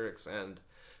freestyling lyrics and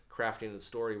crafting a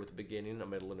story with a beginning, a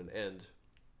middle, and an end.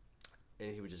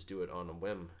 And he would just do it on a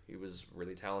whim. He was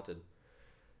really talented.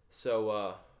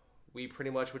 So we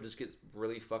pretty much would just get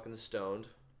really fucking stoned,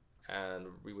 and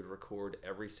we would record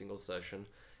every single session.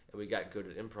 And we got good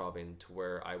at improvising to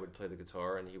where I would play the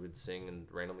guitar and he would sing and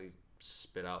randomly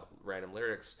spit out random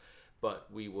lyrics. But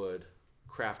we would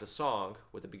craft a song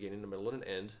with a beginning, a middle, and an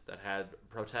end that had a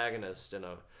protagonist and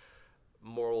a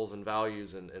morals and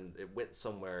values, and it went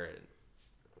somewhere.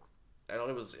 And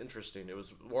it was interesting. It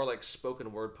was more like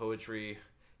spoken word poetry.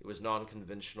 It was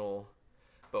non-conventional.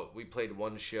 But we played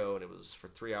one show, and it was for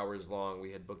 3 hours long.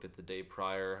 We had booked it the day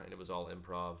prior, and it was all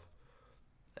improv.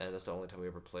 And that's the only time we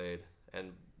ever played.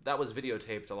 And that was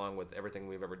videotaped along with everything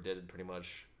we've ever did, pretty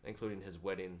much, including his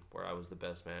wedding, where I was the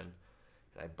best man.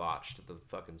 And I botched the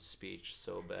fucking speech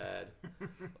so bad.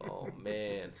 Oh,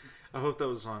 man. I hope that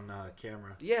was on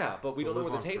camera. Yeah, but we To don't know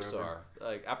live where the on tapes forever. are.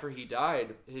 Like, after he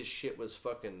died, his shit was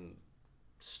fucking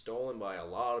stolen by a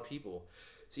lot of people.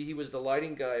 See, he was the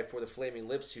lighting guy for the Flaming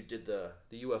Lips who did the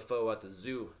UFO at the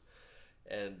zoo.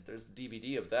 And there's the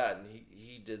DVD of that, and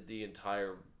he did the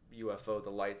entire UFO, the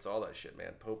lights, all that shit,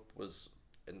 man. Pope was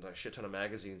in a shit ton of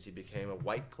magazines. He became a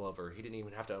white glover. He didn't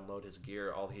even have to unload his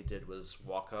gear. All he did was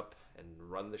walk up and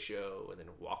run the show and then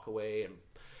walk away, and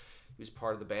he was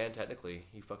part of the band technically.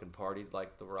 He fucking partied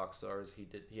like the rock stars.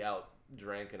 He out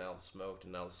drank and out smoked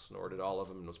and out snorted all of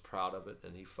them and was proud of it,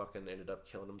 and he fucking ended up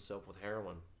killing himself with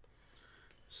heroin.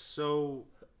 So,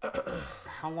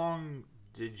 how long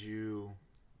did you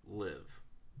live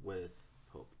with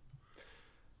Pope?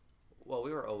 Well,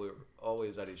 we were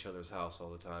always at each other's house all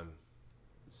the time,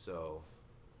 so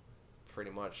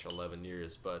pretty much 11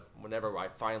 years. But whenever I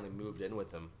finally moved in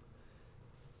with him,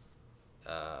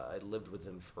 I lived with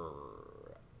him for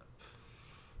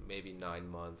maybe 9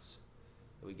 months.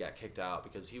 We got kicked out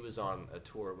because he was on a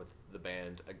tour with the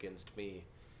band against me,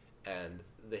 and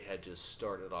they had just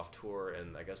started off tour,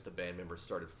 and I guess the band members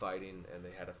started fighting, and they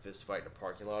had a fist fight in a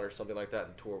parking lot or something like that,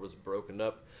 and the tour was broken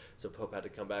up, so Pope had to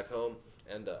come back home,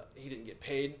 and he didn't get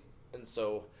paid, and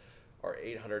so our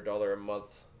 $800 a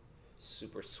month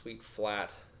super sweet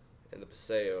flat in the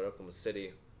Paseo in Oklahoma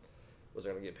City was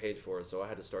going to get paid for, so I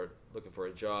had to start looking for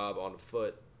a job on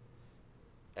foot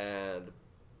and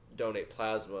donate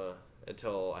plasma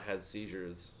until I had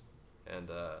seizures, and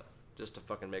just to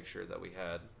fucking make sure that we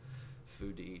had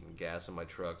food to eat and gas in my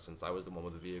truck, since I was the one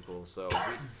with the vehicle. So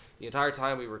the entire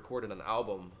time we recorded an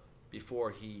album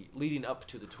leading up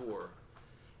to the tour,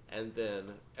 and then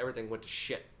everything went to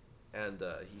shit, and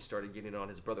he started getting on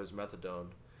his brother's methadone,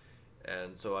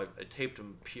 and so I taped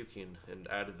him puking and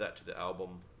added that to the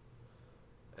album,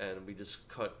 and we just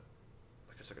cut,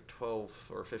 I guess, like a 12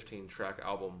 or 15 track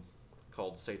album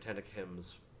called Satanic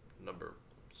Hymns, number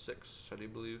 6, I do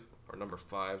believe, or number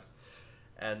 5.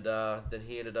 And then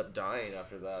he ended up dying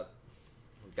after that.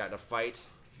 We got in a fight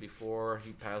before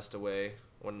he passed away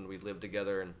when we lived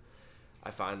together, and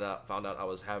I found out I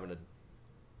was having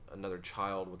another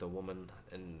child with a woman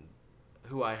and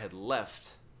who I had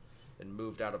left and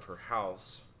moved out of her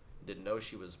house. Didn't know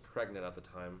she was pregnant at the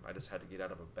time. I just had to get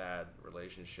out of a bad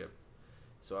relationship.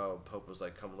 So Pope was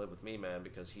like, come live with me, man,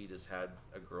 because he just had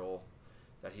a girl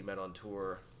that he met on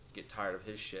tour get tired of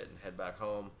his shit and head back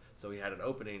home. So he had an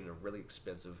opening in a really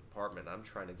expensive apartment. I'm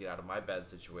trying to get out of my bad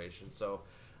situation. So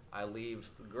I leave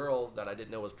the girl that I didn't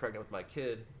know was pregnant with my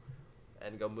kid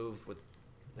and go move with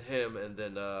him. And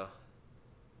then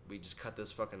we just cut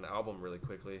this fucking album really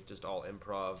quickly. Just all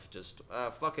improv. Just,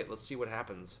 fuck it. Let's see what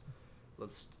happens.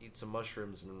 Let's eat some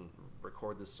mushrooms and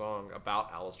record this song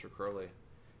about Aleister Crowley.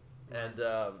 And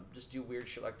just do weird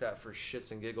shit like that for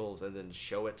shits and giggles, and then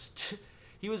show it.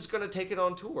 He was going to take it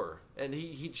on tour, and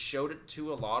he showed it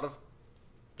to a lot of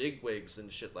bigwigs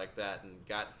and shit like that, and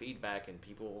got feedback, and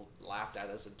people laughed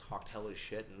at us and talked hellish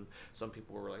shit, and some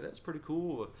people were like, that's pretty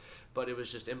cool, but it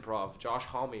was just improv. Josh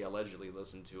Homme allegedly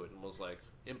listened to it and was like,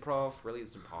 improv? Really?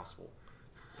 It's impossible.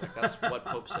 Like, that's what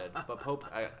Pope said. But Pope,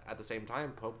 at the same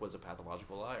time, Pope was a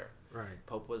pathological liar. Right.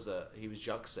 Pope was he was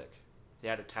junk sick. He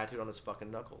had it tattooed on his fucking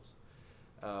knuckles.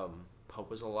 Pope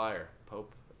was a liar.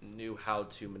 Pope knew how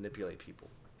to manipulate people.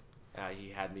 He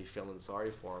had me feeling sorry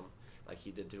for him, like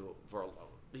he did to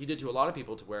a lot of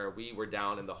people, to where we were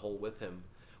down in the hole with him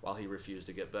while he refused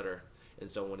to get better.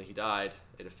 And so when he died,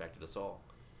 it affected us all.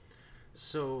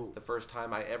 So The first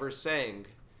time I ever sang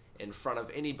in front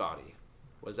of anybody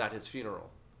was at his funeral.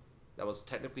 That was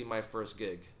technically my first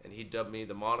gig, and he dubbed me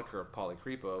the moniker of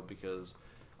Polycrepo because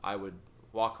I would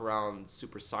walk around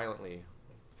super silently,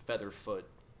 featherfoot,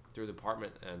 through the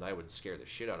apartment, and I would scare the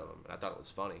shit out of him, and I thought it was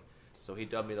funny. So he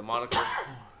dubbed me the moniker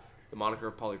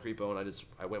of Polycrepo, and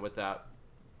I went with that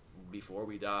before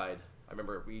we died. I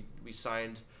remember we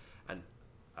signed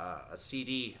a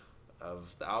CD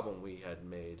of the album we had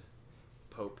made,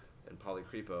 Pope and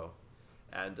Polycrepo,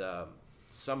 and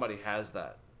somebody has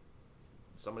that.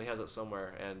 Somebody has it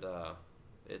somewhere, and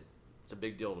it's a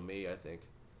big deal to me, I think.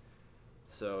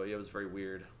 So it was very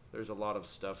weird. There's a lot of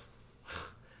stuff.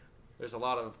 There's a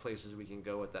lot of places we can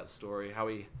go with that story. How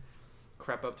he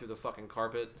crept up through the fucking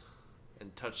carpet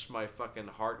and touched my fucking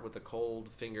heart with a cold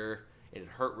finger, and it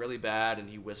hurt really bad, and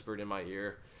he whispered in my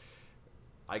ear,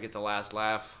 I get the last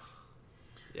laugh.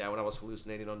 Yeah, when I was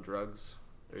hallucinating on drugs.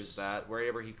 There's that.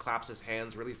 Wherever he claps his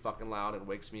hands really fucking loud and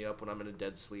wakes me up when I'm in a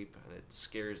dead sleep, and it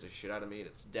scares the shit out of me, and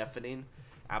it's deafening.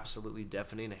 Absolutely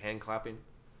deafening, hand clapping.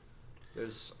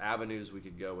 There's avenues we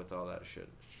could go with all that shit.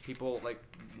 People, like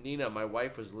Nina, my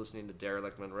wife, was listening to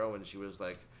Derek Monroe, and she was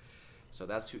like, so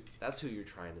that's who you're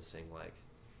trying to sing like.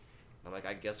 I'm like,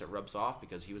 I guess it rubs off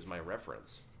because he was my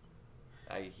reference.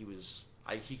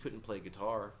 He couldn't play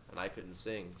guitar, and I couldn't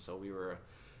sing, so we were...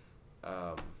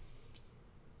 God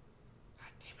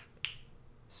damn it.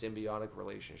 Symbiotic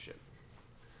relationship.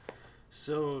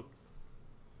 So,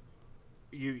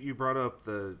 you brought up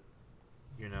the,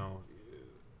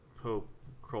 Pope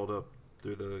crawled up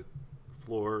through the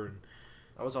floor and...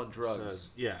 I was on drugs. Said,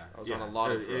 yeah. I was on a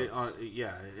lot of drugs.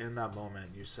 In that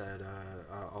moment, you said,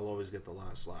 I'll always get the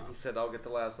last laugh. He said, I'll get the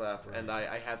last laugh. Right. And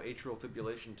I have atrial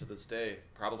fibrillation to this day,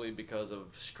 probably because of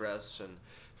stress and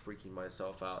freaking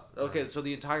myself out. Okay, so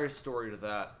the entire story to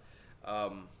that.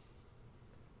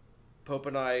 Pope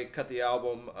and I cut the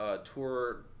album,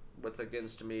 tour with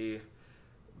Against Me,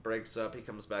 breaks up, he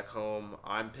comes back home.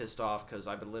 I'm pissed off because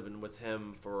I've been living with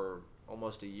him for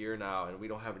almost a year now, and we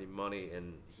don't have any money,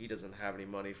 and he doesn't have any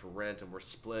money for rent, and we're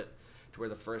split to where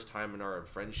the first time in our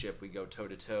friendship we go toe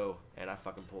to toe, and I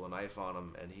fucking pull a knife on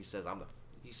him, and he says,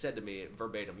 he said to me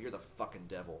verbatim, "You're the fucking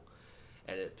devil."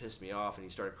 And it pissed me off, and he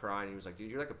started crying. He was like,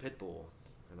 "Dude, you're like a pit bull."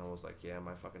 And I was like, "Yeah,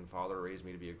 my fucking father raised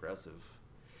me to be aggressive."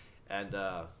 And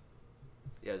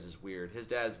yeah, it's just weird. His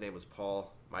dad's name was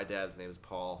Paul. My dad's name is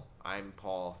Paul. I'm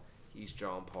Paul. He's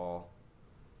John Paul.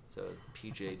 So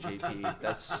PJJP.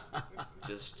 That's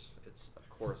just, it's of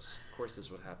course this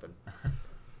would happen.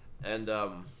 And I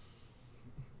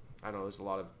don't know. There's a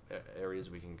lot of areas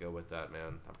we can go with that,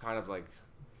 man. I'm kind of like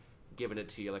giving it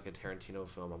to you like a Tarantino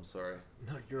film. I'm sorry.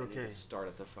 No, you're okay. Start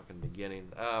at the fucking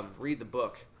beginning. Read the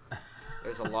book.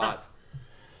 There's a lot.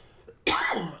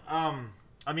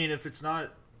 I mean, if it's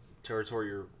not territory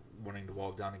you're wanting to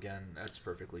walk down again, that's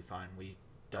perfectly fine. We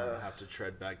don't have to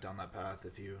tread back down that path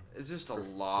if you... It's just a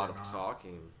lot of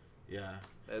talking. Yeah.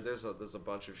 There's a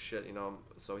bunch of shit,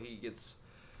 So he gets...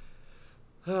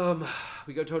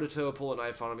 we go toe-to-toe, pull a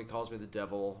knife on him. He calls me the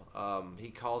devil. He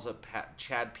calls up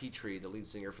Chad Petrie, the lead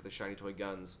singer for the Shiny Toy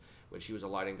Guns, which he was a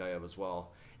lighting guy of as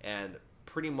well. And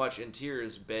pretty much in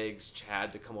tears begs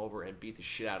Chad to come over and beat the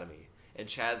shit out of me. And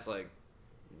Chad's like,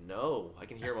 no. I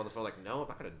can hear him on the phone like, no, I'm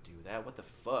not going to do that. What the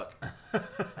fuck?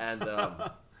 And...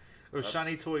 Those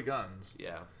Shiny Toy Guns.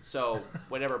 Yeah. So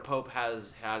whenever Pope had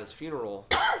his funeral,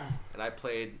 and I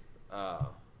played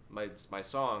my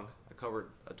song, I covered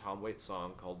a Tom Waits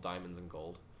song called Diamonds and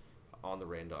Gold on the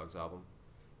Rain Dogs album.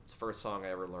 It's the first song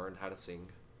I ever learned how to sing.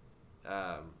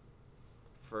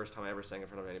 First time I ever sang in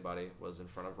front of anybody was in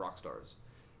front of rock stars.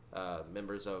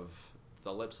 Members of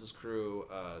the Ellipsis crew,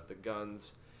 the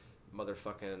Guns,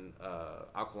 motherfucking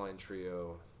Alkaline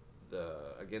Trio, the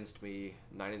Against Me,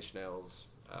 Nine Inch Nails,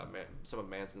 some of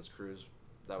Manson's crews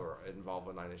that were involved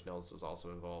with Nine Inch Nails was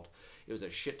also involved. It was a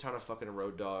shit ton of fucking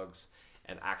road dogs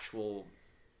and actual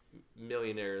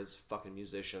millionaires, fucking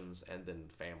musicians, and then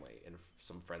family and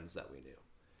some friends that we knew.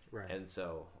 Right. And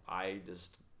so I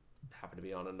just happened to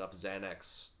be on enough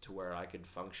Xanax to where I could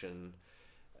function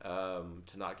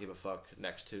to not give a fuck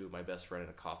next to my best friend in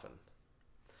a coffin.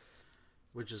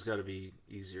 Which has got to be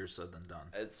easier said than done.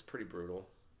 It's pretty brutal.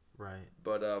 Right.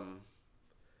 But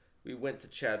we went to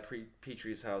Chad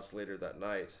Petrie's house later that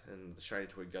night, and the Shiny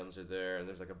Toy Guns are there, and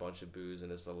there's like a bunch of booze,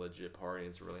 and it's a legit party,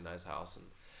 and it's a really nice house, and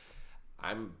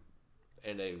I'm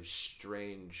in a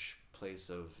strange place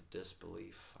of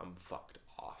disbelief. I'm fucked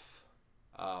off.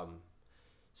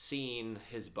 Seeing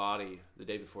his body the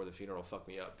day before the funeral fucked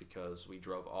me up because we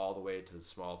drove all the way to the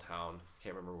small town,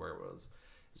 can't remember where it was,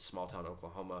 small town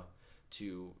Oklahoma,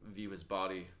 to view his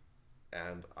body.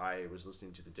 And I was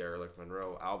listening to the Derek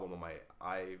Monroe album on my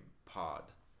iPod.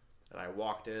 And I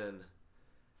walked in,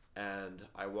 and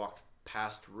I walked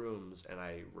past rooms, and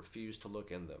I refused to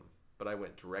look in them. But I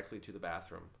went directly to the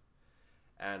bathroom.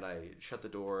 And I shut the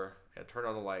door, and I turned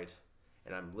on the light,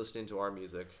 and I'm listening to our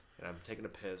music, and I'm taking a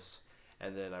piss.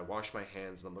 And then I wash my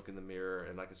hands, and I'm looking in the mirror,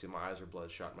 and I can see my eyes are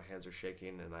bloodshot, my hands are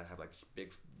shaking, and I have like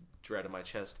big dread in my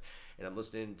chest. And I'm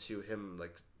listening to him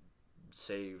like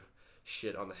say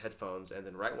shit on the headphones, and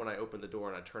then right when I opened the door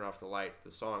and I turned off the light,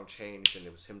 the song changed and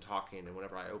it was him talking, and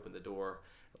whenever I opened the door,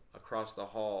 across the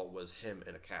hall was him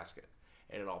in a casket,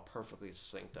 and it all perfectly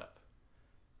synced up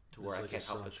to where I can't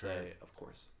help but say, of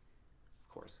course.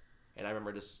 And I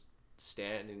remember just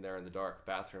standing there in the dark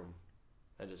bathroom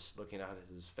and just looking at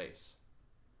his face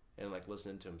and like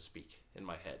listening to him speak in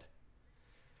my head.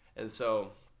 And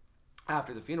so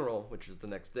after the funeral, which was the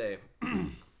next day,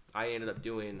 I ended up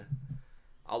doing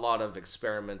a lot of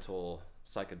experimental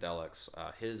psychedelics,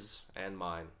 his and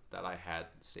mine, that I had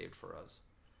saved for us.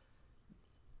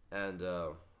 And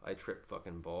I tripped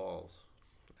fucking balls,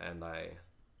 and I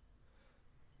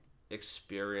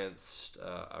experienced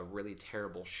a really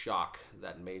terrible shock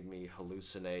that made me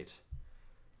hallucinate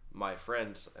my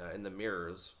friend in the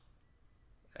mirrors,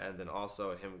 and then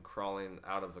also him crawling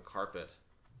out of the carpet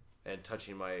and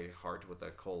touching my heart with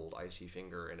a cold, icy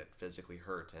finger, and it physically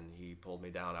hurt. And he pulled me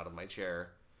down out of my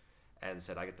chair and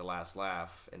said, "I get the last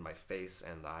laugh," in my face.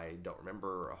 And I don't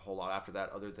remember a whole lot after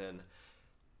that, other than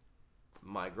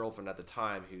my girlfriend at the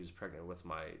time, who's pregnant with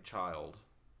my child,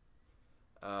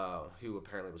 who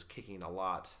apparently was kicking a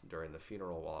lot during the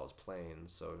funeral while I was playing.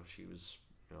 So she was,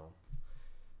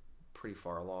 pretty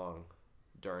far along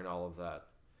during all of that.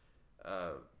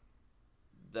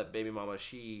 That baby mama,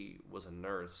 she was a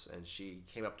nurse, and she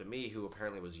came up to me, who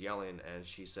apparently was yelling, and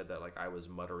she said that like I was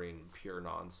muttering pure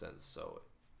nonsense. So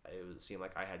it seemed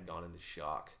like I had gone into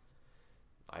shock.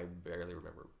 I barely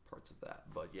remember parts of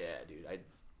that, but yeah, dude,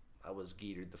 I was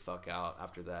geetered the fuck out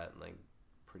after that, and like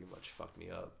pretty much fucked me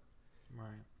up.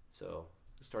 Right. So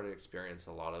I started to experience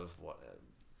a lot of what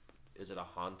is it a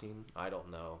haunting? I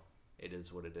don't know. It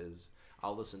is what it is.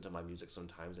 I'll listen to my music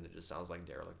sometimes, and it just sounds like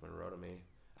Derelict Monroe to me.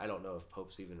 I don't know if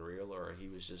Pope's even real, or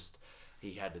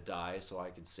he had to die so I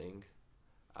could sing.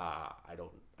 I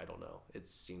don't know. It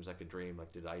seems like a dream.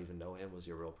 Like, did I even know him? Was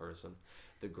he a real person?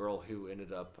 The girl who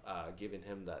ended up giving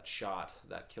him that shot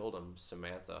that killed him,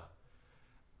 Samantha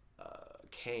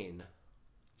Kane,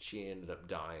 she ended up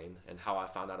dying. And how I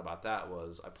found out about that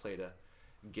was I played a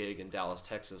gig in Dallas,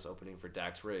 Texas, opening for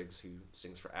Dax Riggs, who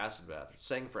sang for Acid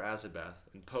Bath.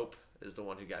 And Pope is the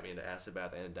one who got me into Acid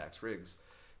Bath and Dax Riggs,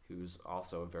 who's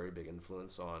also a very big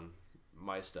influence on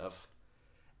my stuff.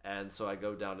 And so I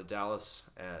go down to Dallas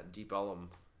at Deep Ellum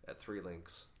at Three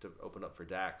Links to open up for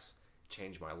Dax.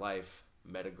 Changed my life.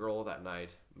 Met a girl that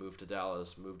night. Moved to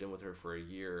Dallas. Moved in with her for a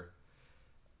year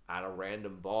at a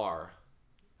random bar.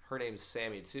 Her name's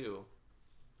Sammy too.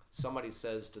 Somebody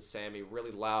says to Sammy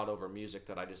really loud over music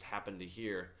that I just happened to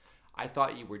hear, "I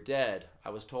thought you were dead. I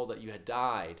was told that you had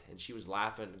died." And she was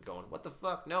laughing and going, "What the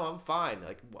fuck? No, I'm fine."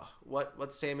 Like,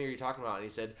 what Sammy are you talking about? And he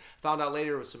said, "Found out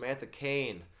later it was Samantha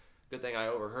Kane." Good thing I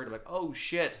overheard. I'm like, "Oh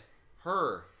shit,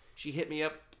 her." She hit me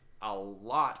up a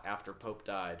lot after Pope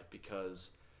died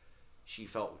because she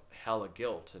felt hella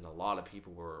guilt, and a lot of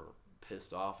people were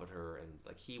pissed off at her. And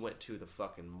like, he went to the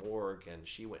fucking morgue, and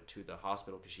she went to the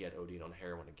hospital because she had OD'd on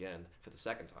heroin again for the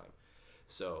second time.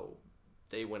 So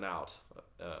they went out.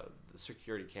 The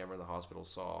security camera in the hospital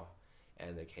saw,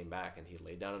 and they came back, and he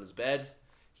laid down in his bed.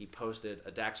 He posted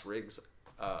a Dax Riggs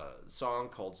song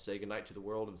called "Say Goodnight to the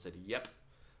World" and said "Yep"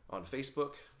 on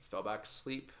Facebook. Fell back to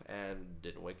sleep and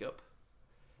didn't wake up.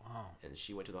 Wow. And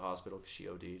she went to the hospital because she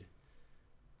OD'd.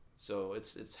 So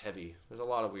it's heavy. There's a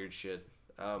lot of weird shit.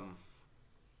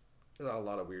 There's a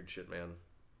lot of weird shit, man.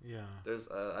 Yeah. There's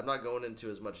I'm not going into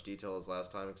as much detail as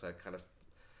last time because I kind of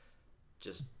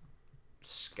just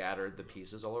scattered the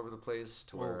pieces all over the place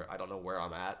to where I don't know where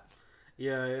I'm at.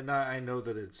 Yeah, and I know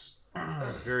that it's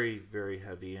very, very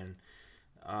heavy, and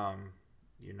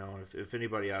if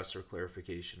anybody asks for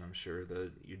clarification, I'm sure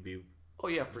that you'd be Oh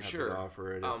yeah, for happy sure. to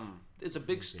offer it. It's a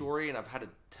big story, and I've had to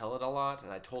tell it a lot,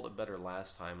 and I told it better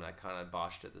last time, and I kind of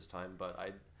botched it this time.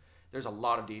 But there's a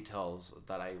lot of details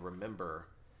that I remember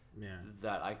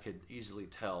that I could easily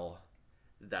tell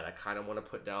that I kind of want to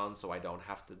put down, so I don't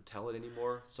have to tell it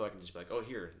anymore. So I can just be like, "Oh,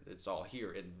 here, it's all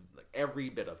here," and like every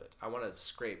bit of it. I want to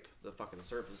scrape the fucking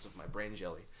surface of my brain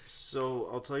jelly. So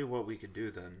I'll tell you what we could do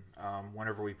then.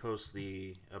 Whenever we post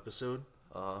the episode,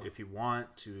 if you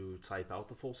want to type out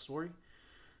the full story,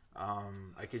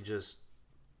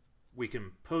 we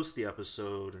can post the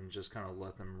episode and just kind of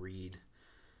let them read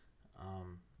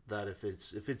that if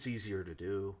it's easier to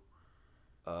do.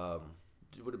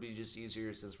 Would it be just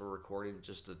easier since we're recording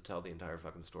just to tell the entire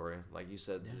fucking story? Like you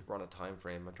said, we're on a time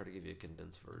frame. I try to give you a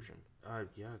condensed version.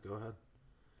 Yeah, go ahead.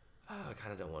 I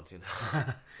kind of don't want to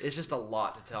now. It's just a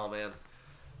lot to tell, man.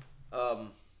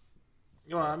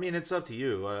 I mean, it's up to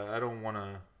you. I don't want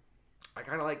to... I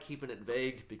kind of like keeping it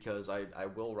vague because I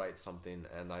will write something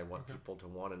and I want people to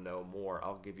want to know more.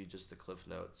 I'll give you just the cliff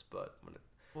notes, but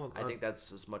I think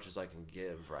that's as much as I can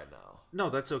give right now. No,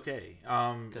 that's okay.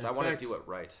 Because I want to do it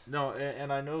right. No,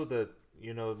 and I know that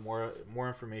more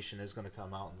information is going to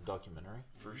come out in the documentary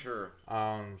for sure.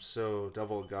 So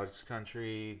Devil of God's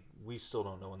Country, we still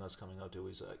don't know when that's coming out, do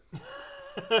we, Zach?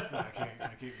 I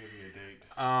can't give you a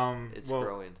date. It's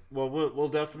growing. Well, we'll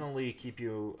definitely keep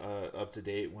you up to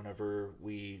date whenever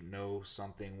we know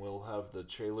something. We'll have the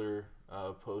trailer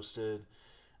posted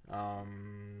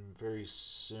very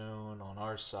soon on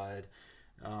our side.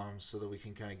 so that we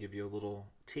can kind of give you a little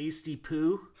tasty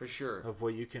poo For sure. of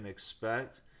what you can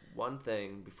expect. One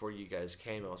thing before you guys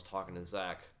came, I was talking to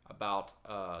Zach about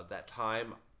that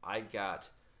time I got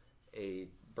a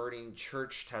burning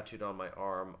church tattooed on my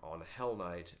arm on Hell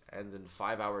Night, and then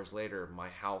 5 hours later, my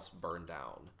house burned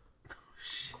down.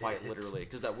 Shit. Quite literally,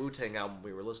 because that Wu-Tang album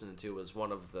we were listening to was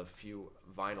one of the few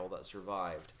vinyl that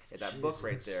survived. And that book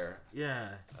right Jesus. there Yeah,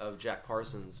 of Jack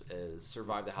Parsons is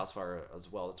survived the house fire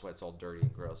as well. That's why it's all dirty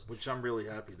and gross. which I'm really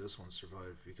happy this one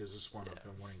survived, because this one I've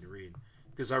been wanting to read.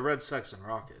 Because I read Sex and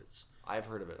Rockets. I've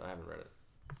heard of it. I haven't read it.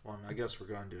 Well, I guess we're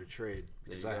going to do a trade,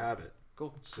 because There I you go. have it.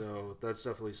 Cool. So that's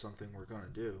definitely something we're going to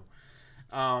do.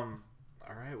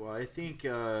 All right, well, I think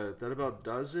that about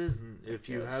does it. And if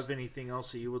you guess. have anything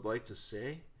else that you would like to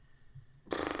say,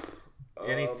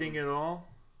 anything at all?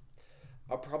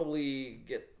 I'll probably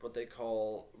get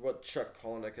what Chuck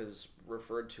Palahniuk has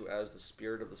referred to as the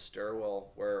spirit of the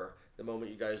stairwell, where the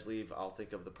moment you guys leave, I'll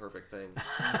think of the perfect thing.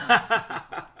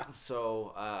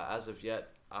 So, as of yet,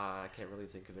 I can't really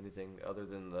think of anything other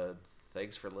than the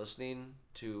thanks for listening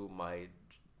to my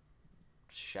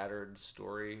shattered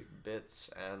story bits,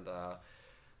 and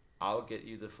I'll get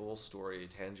you the full story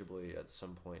tangibly at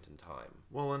some point in time.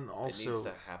 Well, and It also, needs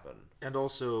to happen. and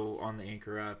also on the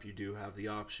Anchor app, you do have the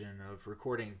option of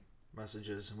recording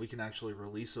messages, and we can actually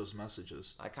release those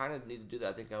messages. I kind of need to do that.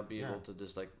 I think I'll be Yeah. able to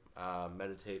just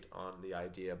meditate on the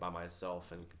idea by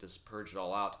myself and just purge it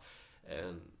all out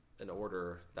in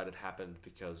order that it happened,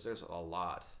 because there's a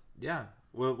lot. Yeah,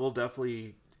 we'll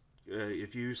definitely,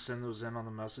 if you send those in on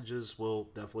the messages, we'll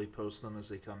definitely post them as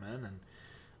they come in,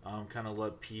 and kind of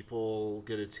let people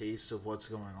get a taste of what's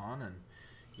going on,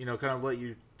 and kind of let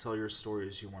you tell your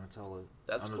stories you want to tell it.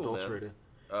 That's cool, man. unadulterated.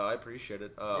 I appreciate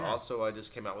it. Yeah. Also, I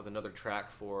just came out with another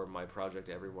track for my project,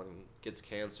 Everyone Gets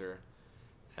Cancer,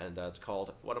 and it's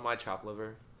called What Am I, Chop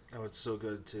Liver? Oh, it's so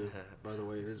good too. By the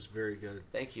way, it is very good.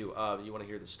 Thank you. You want to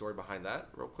hear the story behind that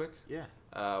real quick? Yeah.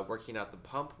 Working at the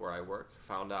pump where I work,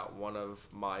 found out one of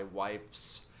my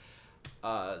wife's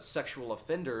sexual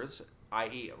offenders,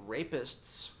 i.e.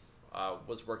 rapists,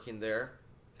 was working there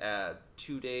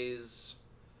 2 days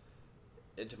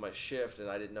into my shift, and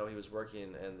I didn't know he was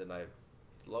working, and then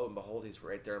lo and behold, he's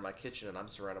right there in my kitchen, and I'm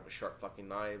surrounded with sharp fucking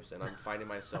knives, and I'm finding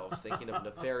myself thinking of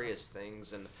nefarious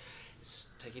things, and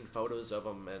taking photos of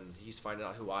him, and he's finding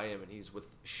out who I am, and he's with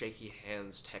shaky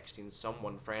hands texting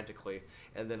someone frantically,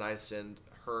 and then I send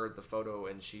her the photo,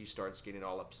 and she starts getting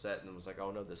all upset and was like,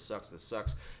 oh no, this sucks,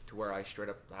 to where I straight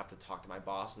up have to talk to my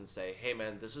boss and say, hey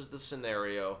man, this is the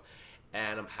scenario,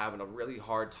 and I'm having a really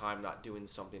hard time not doing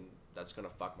something that's going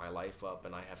to fuck my life up,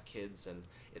 and I have kids, and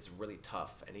it's really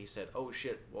tough. And he said, oh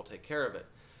shit, we'll take care of it.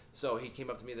 So he came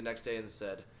up to me the next day and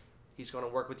said, he's going to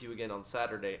work with you again on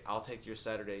Saturday. I'll take your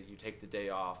Saturday, you take the day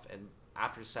off, and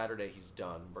after Saturday he's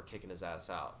done. We're kicking his ass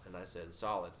out. And I said,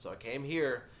 solid. So I came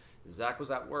here, Zach was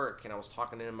at work, and I was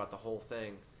talking to him about the whole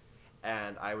thing,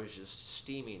 and I was just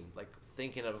steaming, like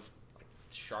thinking of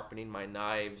sharpening my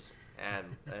knives,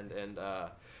 and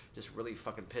just really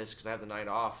fucking pissed because I have the night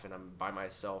off and I'm by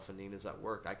myself and Nina's at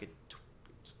work. I could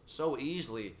so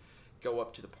easily go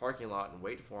up to the parking lot and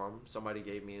wait for him. Somebody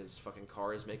gave me his fucking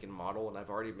car, his make and model, and I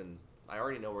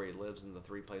already know where he lives in the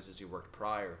 3 places he worked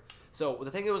prior. So the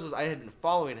thing is I had been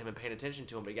following him and paying attention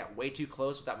to him, but he got way too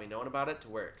close without me knowing about it, to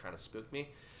where it kind of spooked me.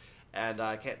 And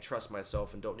I can't trust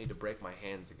myself and don't need to break my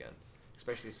hands again,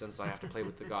 especially since I have to play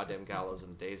with the goddamn gallows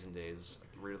in days and days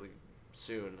really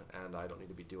soon, and I don't need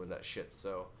to be doing that shit.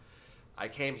 So I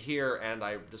came here and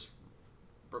I just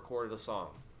recorded a song.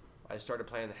 I started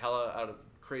playing the hella out of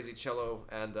crazy cello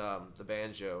and the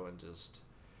banjo, and just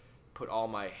put all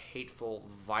my hateful,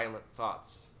 violent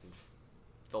thoughts and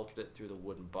filtered it through the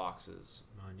wooden boxes.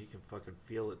 Man, you can fucking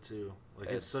feel it too. Like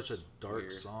it's It's such a dark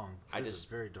weird. song. I This just is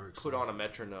very dark. Put song. on a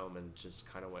metronome and just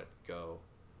kind of went go.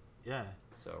 Yeah.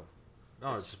 So No,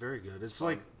 It's- it's very good. It's fun.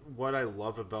 like what I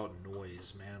love about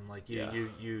noise, man. Like Yeah.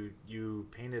 you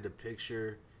painted a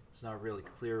picture. It's not really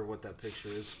clear what that picture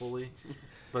is fully,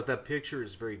 but that picture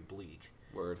is very bleak,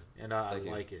 word. and I Thank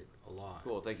you. like it a lot.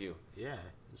 Cool, thank you. Yeah.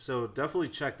 So definitely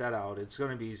check that out. It's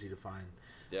going to be easy to find.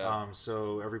 Yeah.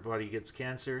 So everybody gets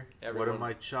cancer. Everyone, What am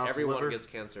I, chopped everyone liver? gets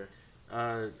cancer.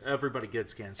 Everybody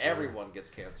gets cancer. Everyone gets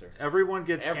cancer. Everyone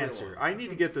gets Everyone. cancer. I need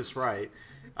to get this right.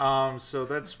 So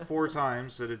that's 4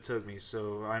 times that it took me.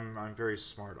 So I'm very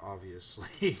smart, obviously.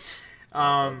 That's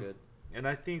all good. And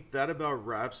I think that about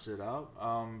wraps it up.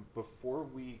 Before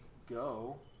we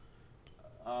go,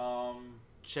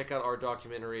 Check out our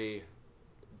documentary,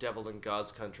 Devil in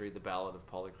God's Country, The Ballad of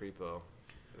Polycrepo,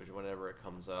 whenever it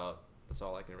comes out. That's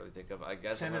all I can really think of. I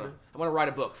guess I'm Tentative. gonna write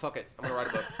a book. Fuck it. I'm gonna write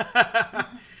a book.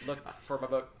 Look for my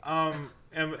book.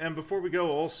 And before we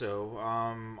go, also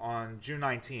on June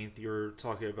 19th, you're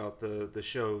talking about the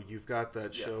show. You've got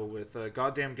that show with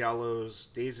Goddamn Gallows,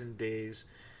 Days and Days,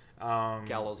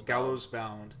 Gallows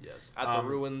Bound. Yes, at the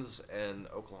Ruins in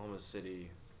Oklahoma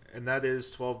City. And that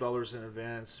is $12 in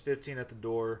advance, $15 at the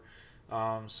door.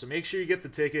 So make sure you get the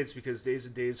tickets because Days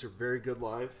and Days are very good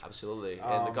live. Absolutely.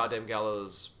 And the Goddamn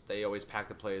Gallows, they always pack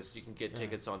the place. You can get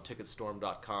tickets on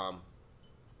Ticketstorm.com.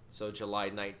 So July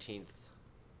 19th.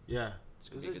 Yeah. It's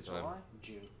going to be a good time.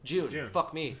 June. June.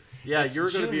 Fuck me. Yeah, It's you're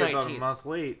going to June be about 19th. a month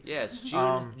late. Yeah, it's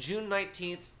June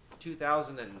 19th,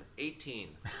 2018.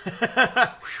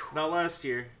 Not last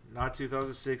year. Not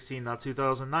 2016. Not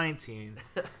 2019.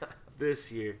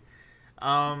 This year.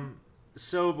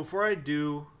 So before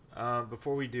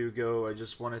we do go, I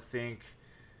just want to thank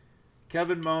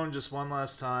Kevin Moan just one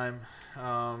last time,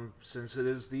 since it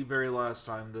is the very last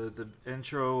time. The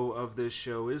intro of this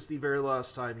show is the very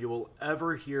last time you will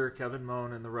ever hear Kevin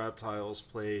Moan and the Reptiles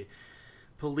play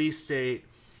Police State.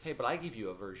 Hey, but I give you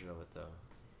a version of it, though.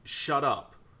 Shut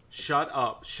up. Shut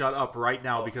up. Shut up right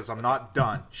now because I'm not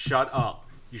done. Shut up.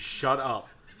 You shut up.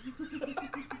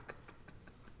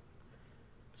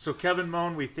 So Kevin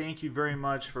Moan, we thank you very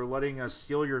much for letting us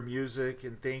steal your music,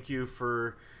 and thank you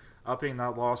for upping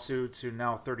that lawsuit to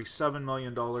now $37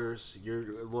 million.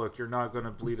 You're not going to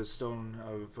bleed a stone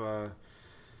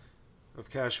of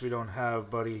cash we don't have,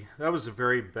 buddy. That was a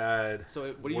very bad.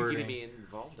 So what are you getting me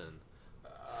involved in?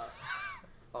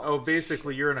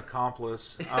 Basically, you're an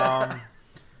accomplice.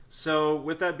 So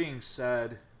with that being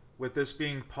said, with this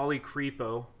being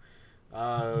Polycreepo,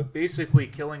 basically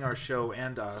killing our show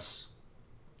and us.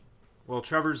 Well,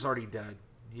 Trevor's already dead.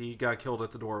 He got killed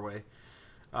at the doorway.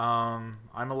 I'm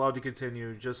allowed to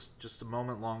continue just a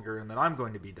moment longer, and then I'm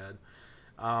going to be dead.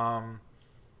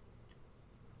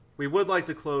 We would like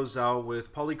to close out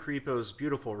with Polycreepo's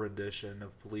beautiful rendition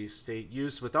of Police State,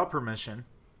 used without permission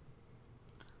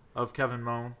of Kevin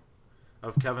Moan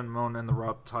and the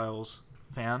Reptiles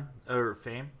fame.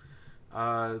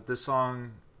 This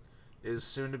song is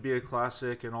soon to be a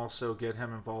classic and also get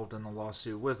him involved in the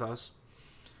lawsuit with us.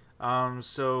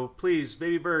 So please,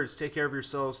 baby birds, take care of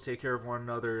yourselves, take care of one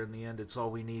another. In the end, it's all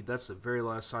we need. That's the very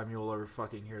last time you'll ever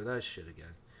fucking hear that shit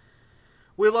again.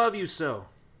 We love you so.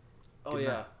 Oh,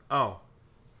 yeah. Oh.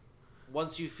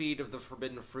 Once you feed of the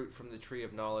forbidden fruit from the tree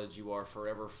of knowledge, you are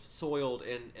forever soiled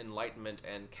in enlightenment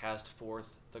and cast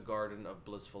forth the garden of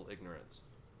blissful ignorance.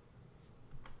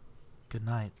 Good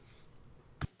night.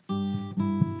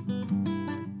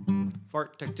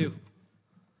 Fart, take two.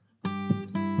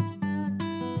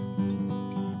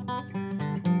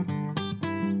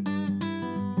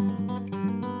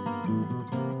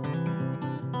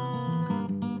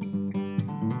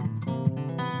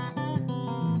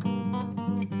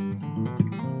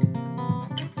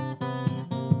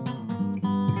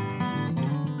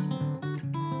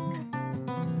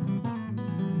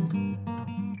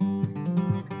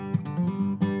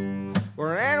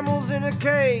 We're animals in a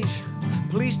cage.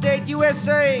 Police State,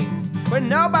 USA, where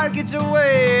nobody gets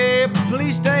away.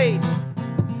 Police State,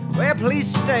 where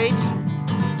Police State,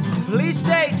 Police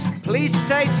State, Police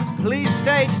State, Police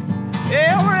State.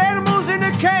 Yeah, we're animals in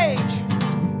a cage.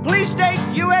 Police State,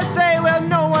 USA, where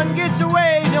no one gets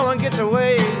away, no one gets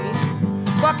away.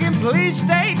 Fucking Police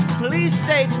State, Police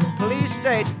State, Police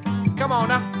State. Come on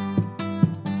now.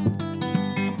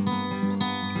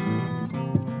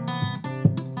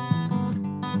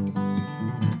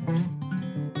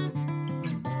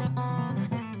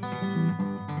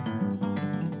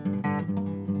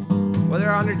 Well,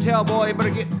 they're on their tail, boy. You better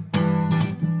get.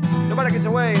 Nobody gets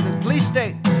away. The Police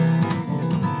State.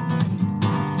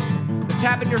 They're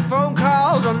tapping your phone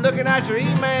calls. I'm looking at your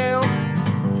emails.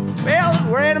 Well,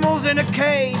 we're animals in a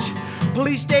cage.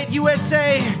 Police State,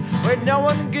 USA, where no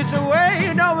one gets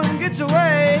away. No one gets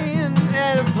away.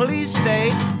 And a police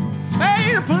state.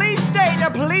 Hey, the police state.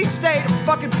 The police state. The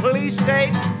fucking police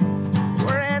state.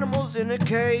 We're animals in a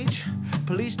cage.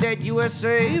 Police State,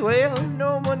 USA, well,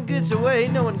 no one gets away,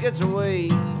 no one gets away.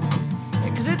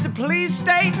 Cause it's a police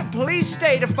state,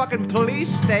 a fucking police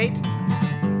state.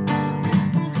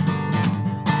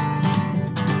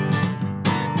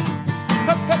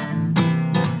 Hup, hup.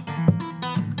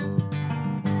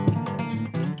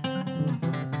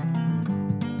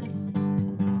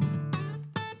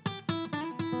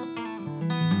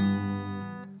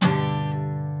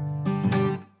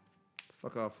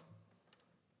 Fuck off.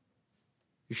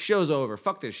 Your show's over.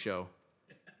 Fuck this show.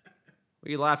 What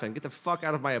are you laughing? Get the fuck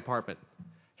out of my apartment.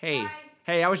 Hey. Bye.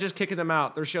 Hey, I was just kicking them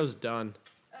out. Their show's done.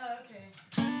 Oh, okay.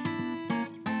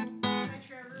 Hi,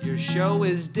 Trevor. Your show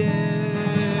is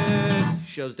dead.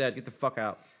 Show's dead. Get the fuck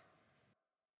out.